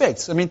many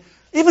respects. I mean,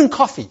 even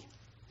coffee.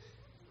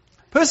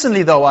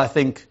 Personally, though, I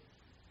think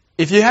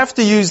if you have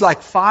to use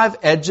like 5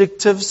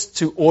 adjectives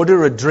to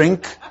order a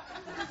drink,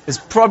 it's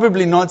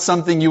probably not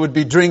something you would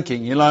be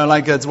drinking. You know,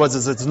 like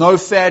it's no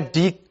fat,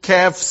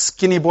 decaf,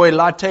 skinny boy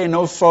latte,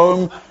 no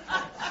foam.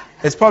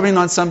 It's probably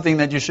not something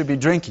that you should be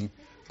drinking.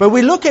 But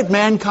we look at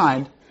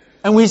mankind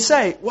and we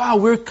say, wow,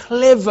 we're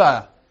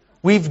clever.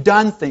 We've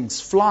done things,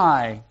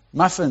 fly,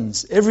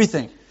 muffins,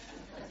 everything.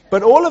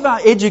 But all of our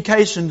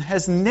education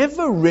has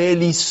never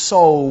really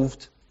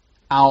solved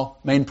our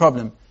main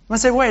problem. You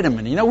must say, wait a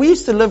minute, we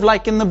used to live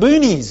like in the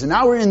boonies, and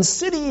now we're in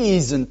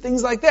cities and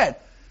things like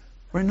that.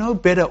 We're no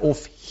better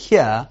off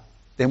here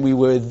than we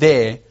were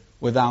there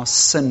with our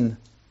sin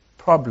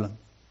problem.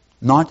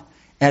 Not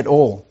at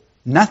all.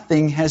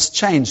 Nothing has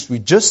changed. We're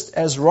just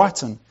as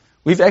rotten.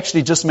 We've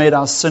actually just made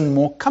our sin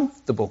more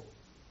comfortable,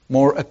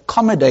 more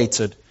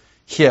accommodated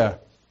here.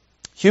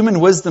 Human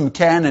wisdom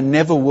can and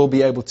never will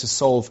be able to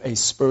solve a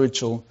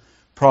spiritual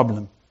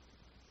problem.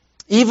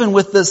 Even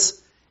with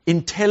this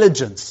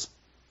intelligence,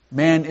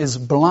 man is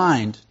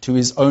blind to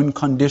his own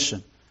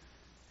condition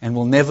and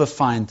will never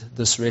find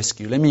this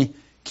rescue. Let me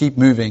keep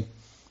moving.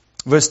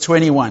 Verse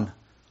 21.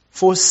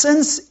 For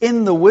since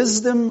in the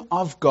wisdom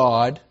of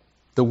God,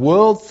 the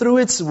world through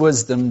its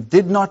wisdom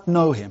did not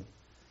know him,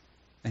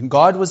 and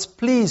God was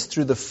pleased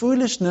through the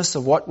foolishness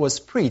of what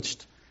was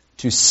preached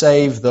to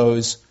save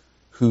those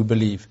who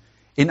believe.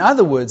 In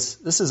other words,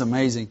 this is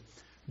amazing.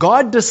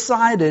 God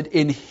decided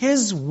in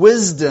His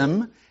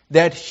wisdom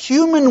that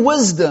human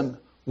wisdom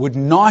would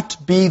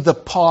not be the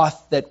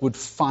path that would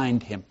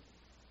find Him.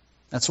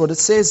 That's what it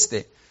says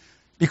there.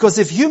 Because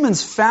if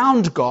humans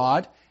found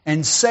God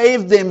and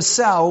saved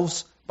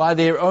themselves by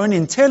their own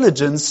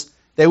intelligence,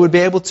 they would be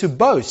able to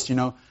boast.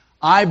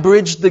 I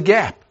bridged the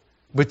gap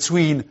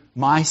between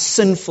my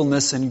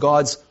sinfulness and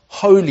God's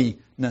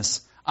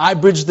holiness. I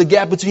bridged the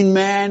gap between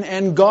man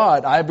and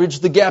God. I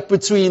bridged the gap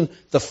between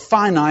the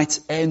finite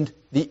and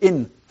the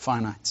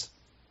infinite.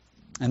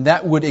 And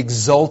that would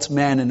exalt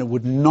man, and it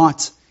would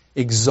not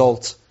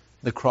exalt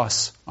the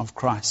cross of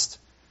Christ.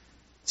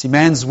 See,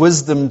 man's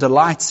wisdom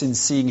delights in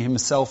seeing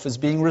himself as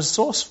being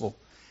resourceful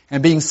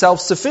and being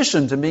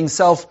self-sufficient and being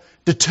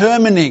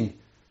self-determining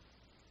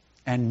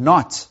and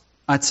not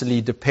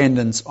utterly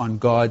dependent on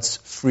God's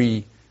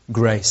free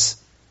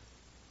grace.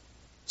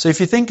 So if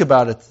you think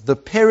about it, the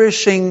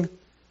perishing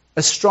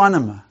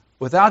astronomer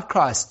without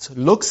Christ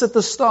looks at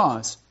the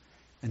stars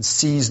and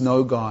sees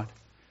no God.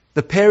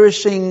 The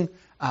perishing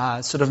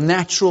sort of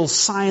natural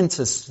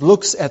scientist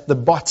looks at the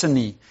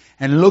botany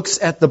and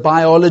looks at the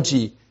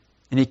biology,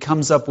 and he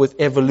comes up with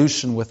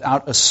evolution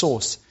without a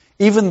source.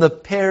 Even the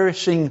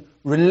perishing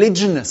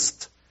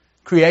religionist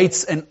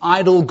creates an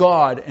idol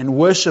God and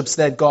worships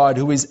that God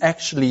who is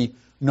actually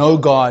no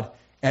God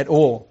at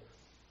all.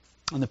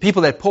 And the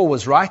people that Paul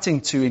was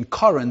writing to in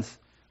Corinth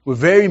were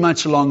very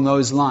much along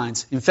those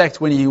lines. In fact,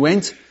 when he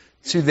went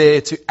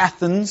to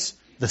Athens,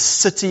 the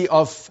city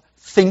of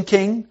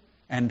thinking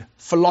and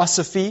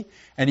philosophy,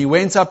 and he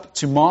went up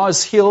to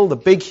Mars Hill, the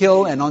big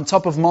hill, and on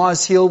top of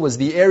Mars Hill was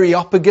the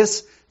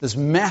Areopagus, this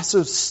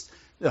massive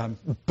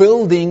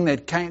building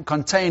that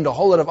contained a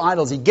whole lot of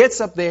idols. He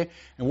gets up there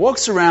and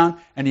walks around,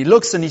 and he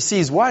looks and he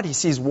sees what? He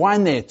sees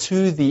one there,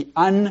 to the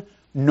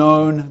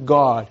unknown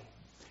God.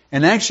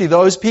 And actually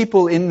those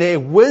people in their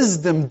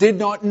wisdom did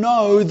not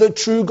know the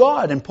true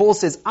God. And Paul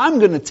says, I'm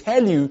going to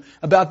tell you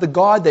about the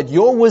God that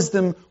your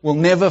wisdom will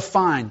never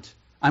find.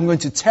 I'm going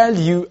to tell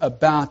you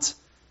about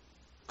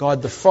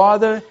God the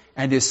Father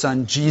and His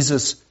Son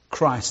Jesus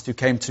Christ, who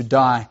came to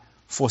die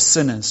for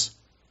sinners.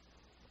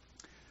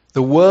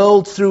 The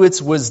world through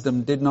its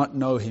wisdom did not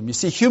know Him. You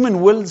see,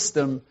 human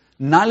wisdom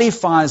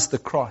nullifies the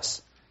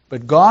cross,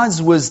 but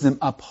God's wisdom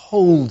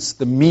upholds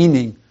the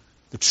meaning,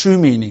 the true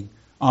meaning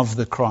of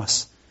the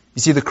cross.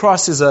 You see, the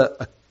cross is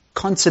a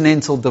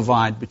continental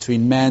divide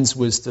between man's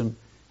wisdom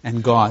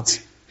and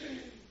God's.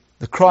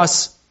 The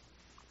cross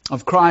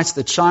of Christ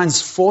that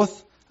shines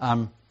forth,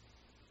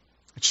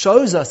 it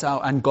shows us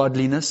our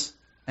ungodliness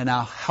and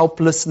our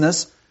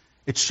helplessness.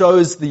 It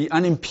shows the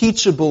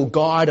unimpeachable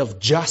God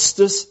of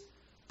justice,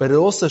 but it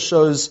also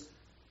shows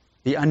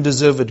the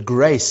undeserved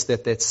grace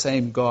that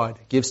same God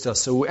gives to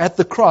us. So at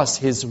the cross,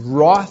 His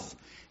wrath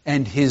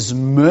and His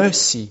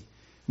mercy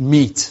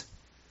meet.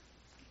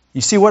 You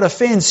see, what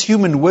offends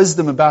human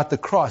wisdom about the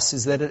cross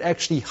is that it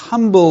actually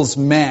humbles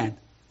man. It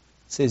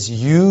says,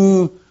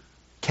 you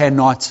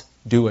cannot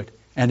do it.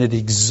 And it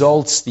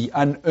exalts the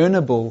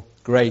unearnable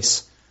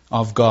grace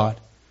of God.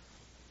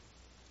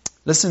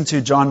 Listen to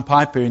John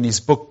Piper in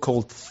his book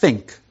called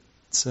Think.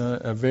 It's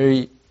a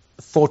very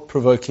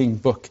thought-provoking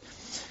book.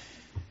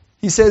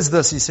 He says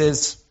this,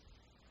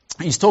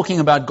 he's talking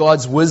about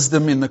God's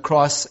wisdom in the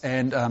cross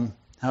and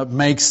how it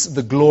makes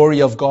the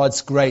glory of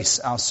God's grace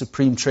our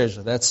supreme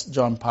treasure. That's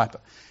John Piper.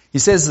 He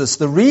says this,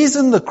 the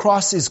reason the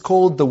cross is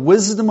called the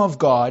wisdom of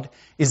God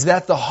is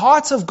that the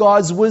heart of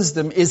God's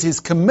wisdom is His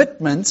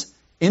commitment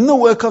in the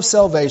work of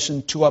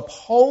salvation to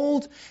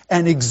uphold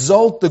and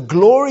exalt the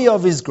glory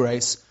of His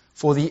grace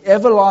for the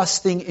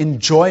everlasting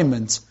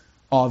enjoyment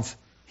of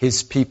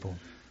His people.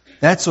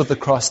 That's what the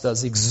cross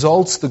does,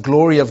 exalts the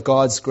glory of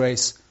God's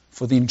grace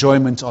for the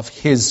enjoyment of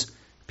His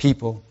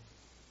people.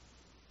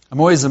 I'm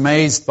always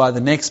amazed by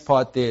the next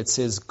part there. It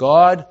says,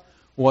 God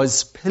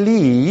was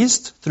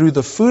pleased through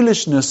the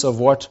foolishness of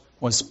what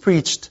was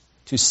preached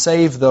to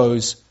save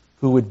those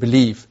who would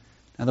believe.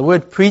 Now the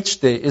word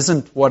preached there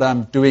isn't what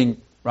I'm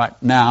doing right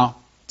now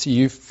to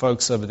you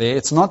folks over there.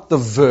 It's not the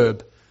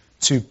verb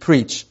to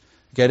preach.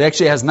 Okay, it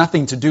actually has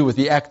nothing to do with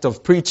the act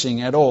of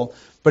preaching at all,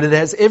 but it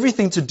has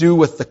everything to do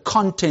with the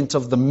content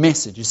of the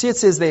message. You see it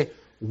says there,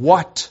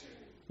 what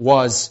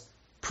was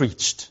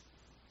preached.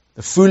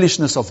 The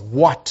foolishness of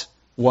what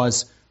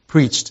was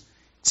preached.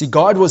 See,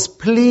 God was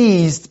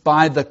pleased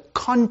by the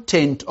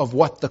content of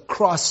what the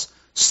cross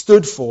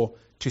stood for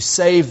to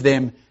save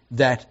them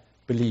that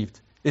believed.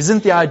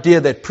 Isn't the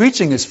idea that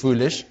preaching is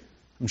foolish?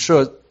 I'm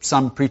sure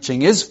some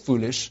preaching is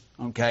foolish,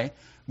 okay?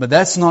 But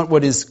that's not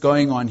what is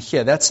going on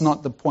here. That's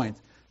not the point.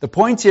 The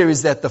point here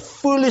is that the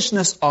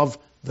foolishness of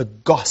the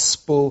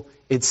gospel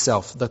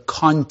itself, the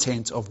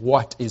content of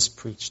what is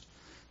preached.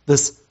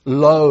 This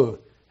low,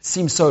 it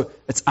seems so,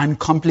 it's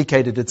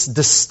uncomplicated, it's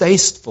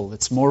distasteful,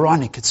 it's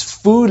moronic, it's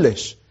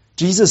foolish.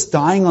 Jesus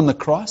dying on the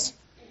cross?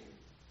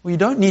 Well, you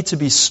don't need to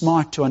be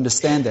smart to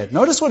understand that.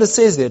 Notice what it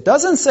says there. It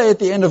doesn't say at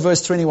the end of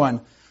verse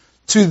 21,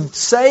 to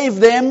save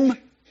them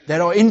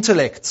that are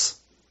intellects,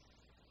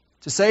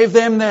 to save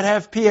them that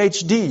have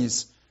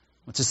PhDs,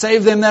 or to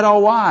save them that are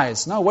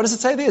wise. No, what does it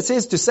say there? It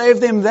says to save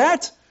them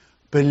that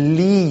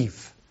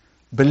believe.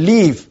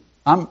 Believe.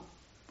 I'm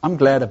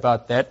glad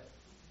about that.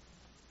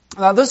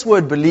 Now this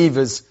word believe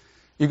is,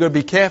 you've got to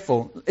be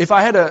careful. If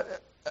I had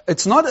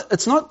it's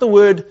not the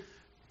word,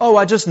 oh,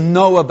 I just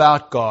know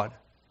about God.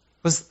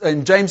 Because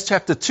in James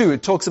chapter 2,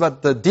 it talks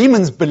about the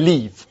demons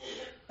believe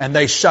and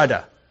they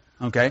shudder.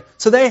 Okay?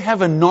 So they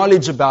have a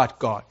knowledge about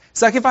God.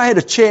 It's like if I had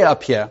a chair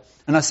up here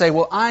and I say,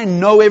 well, I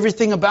know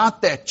everything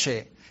about that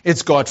chair.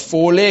 It's got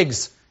 4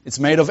 legs. It's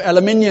made of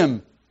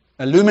aluminum.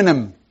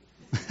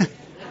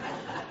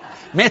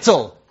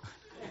 Metal.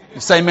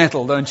 You say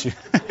metal, don't you?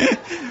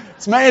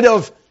 It's made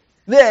of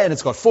there, and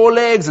it's got 4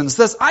 legs, and it's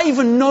this. I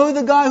even know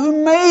the guy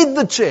who made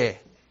the chair.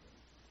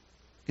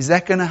 Is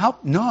that going to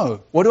help?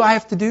 No. What do I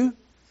have to do?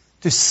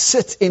 To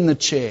sit in the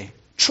chair.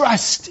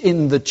 Trust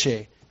in the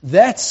chair.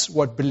 That's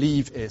what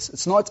believe is.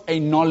 It's not a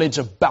knowledge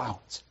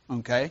about,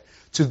 okay,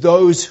 to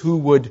those who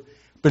would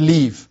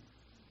believe.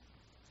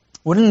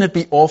 Wouldn't it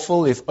be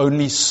awful if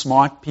only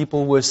smart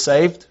people were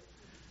saved?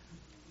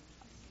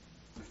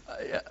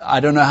 I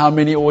don't know how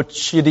many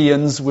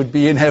Orchidians would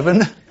be in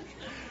heaven.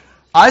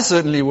 I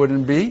certainly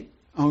wouldn't be,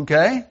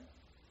 okay?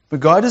 But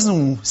God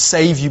doesn't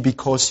save you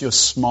because you're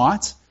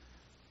smart.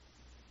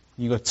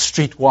 You got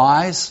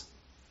streetwise.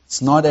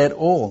 It's not at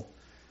all.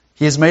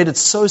 He has made it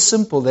so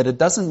simple that it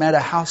doesn't matter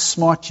how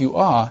smart you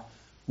are,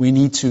 we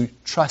need to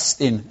trust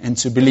in and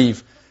to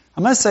believe. I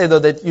must say, though,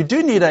 that you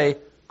do need a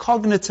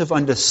cognitive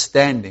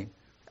understanding.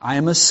 I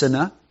am a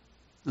sinner,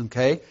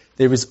 okay?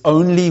 There is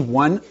only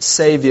one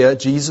Savior,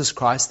 Jesus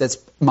Christ. That's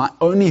my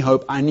only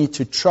hope. I need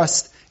to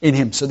trust in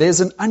Him. So there's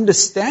an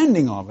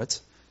understanding of it.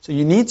 So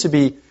you need to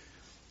be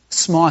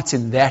smart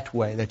in that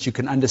way, that you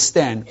can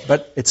understand.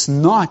 But it's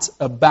not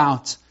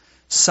about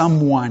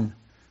someone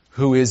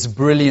who is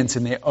brilliant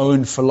in their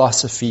own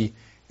philosophy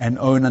and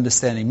own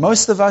understanding.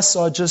 Most of us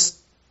are just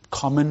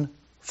common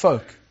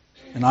folk.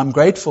 And I'm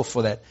grateful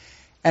for that.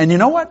 And you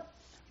know what?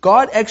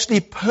 God actually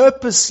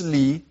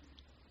purposely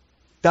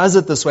does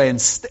it this way, and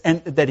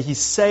that He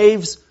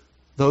saves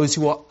those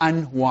who are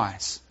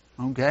unwise.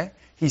 Okay?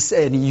 He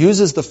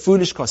uses the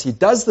foolish cross. He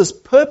does this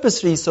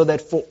purposely so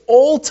that for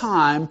all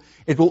time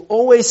it will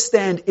always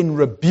stand in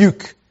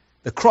rebuke.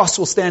 The cross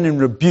will stand in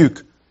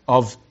rebuke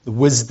of the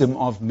wisdom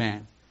of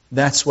man.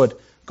 That's what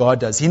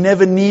God does. He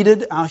never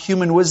needed our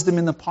human wisdom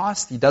in the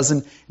past. He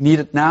doesn't need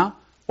it now.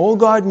 All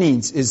God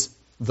needs is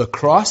the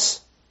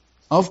cross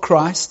of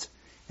Christ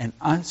and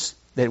us,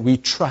 that we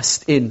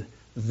trust in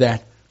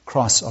that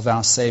cross of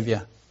our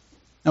Savior.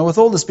 Now, with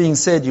all this being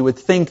said, you would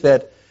think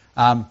that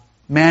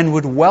man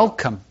would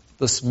welcome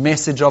this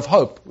message of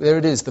hope. There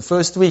it is, the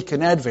first week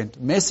in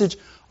Advent, message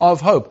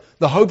of hope.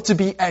 The hope to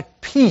be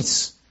at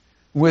peace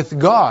with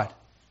God.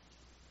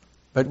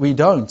 But we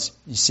don't,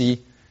 you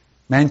see.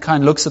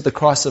 Mankind looks at the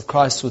cross of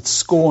Christ with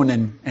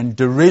scorn and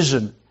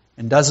derision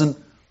and doesn't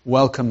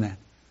welcome that,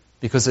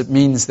 because it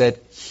means that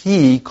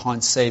he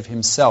can't save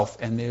himself,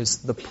 and there's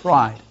the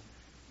pride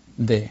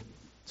there.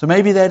 So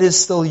maybe that is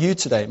still you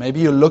today. Maybe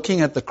you're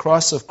looking at the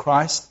cross of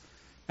Christ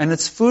and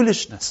it's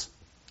foolishness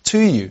to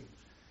you.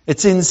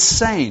 It's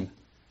insane.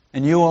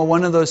 And you are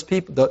one of those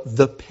people,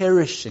 the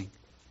perishing.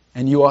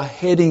 and you are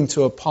heading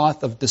to a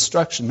path of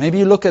destruction. Maybe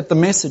you look at the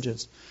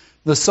messages,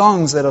 the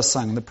songs that are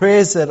sung, the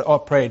prayers that are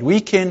prayed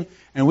week in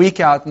and week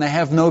out, and they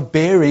have no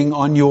bearing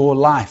on your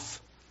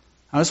life.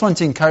 I just want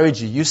to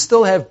encourage you. You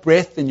still have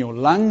breath in your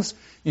lungs.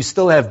 You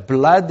still have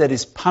blood that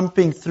is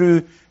pumping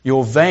through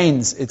your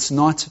veins. It's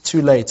not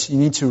too late. You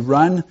need to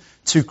run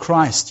to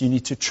Christ. You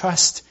need to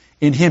trust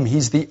in Him.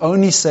 He's the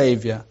only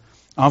Savior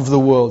of the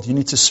world. You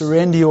need to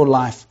surrender your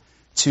life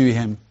to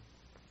Him.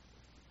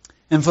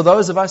 And for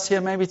those of us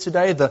here maybe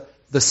today,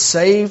 the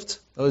saved,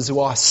 those who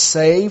are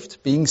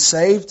saved, being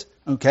saved,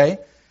 okay?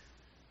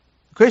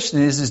 The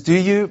question is do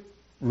you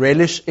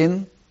relish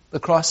in the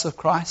cross of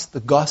Christ,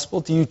 the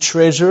gospel? Do you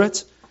treasure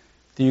it?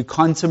 Do you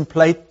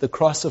contemplate the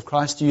cross of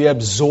Christ? Do you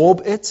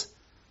absorb it?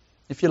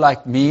 If you're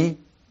like me,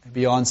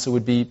 maybe the answer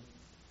would be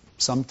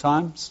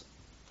sometimes.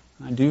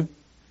 I do.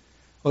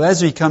 Well,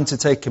 as we come to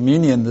take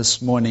communion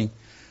this morning,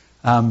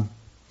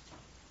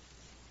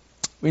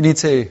 we need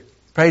to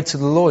pray to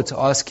the Lord to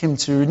ask Him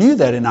to renew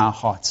that in our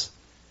hearts.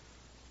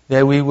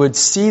 That we would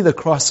see the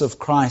cross of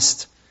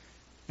Christ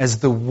as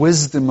the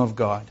wisdom of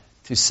God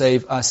to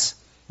save us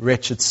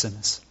wretched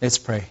sinners. Let's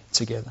pray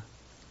together.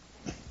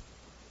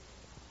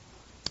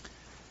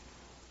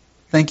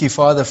 Thank you,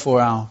 Father,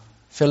 for our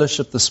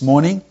fellowship this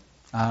morning,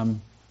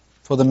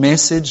 for the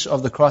message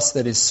of the cross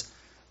that is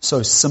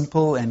so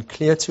simple and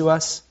clear to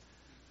us.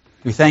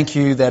 We thank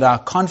you that our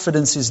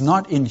confidence is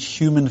not in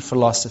human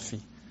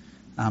philosophy,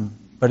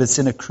 but it's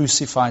in a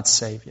crucified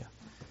Savior.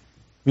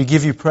 We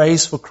give you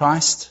praise for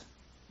Christ.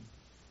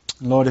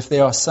 Lord, if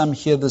there are some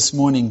here this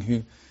morning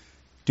who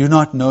do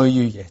not know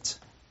you yet,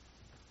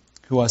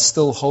 who are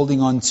still holding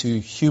on to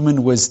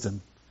human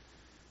wisdom,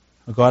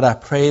 oh God, I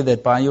pray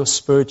that by your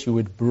Spirit you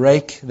would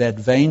break that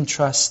vain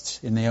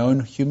trust in their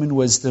own human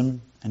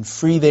wisdom and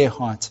free their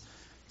heart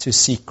to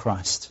seek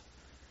Christ.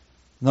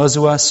 And those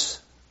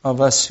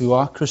of us who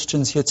are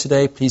Christians here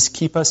today, please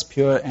keep us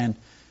pure and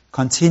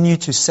continue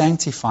to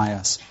sanctify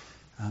us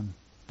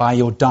by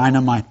your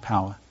dynamite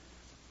power.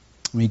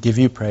 We give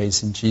you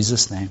praise in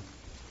Jesus' name.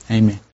 Amen.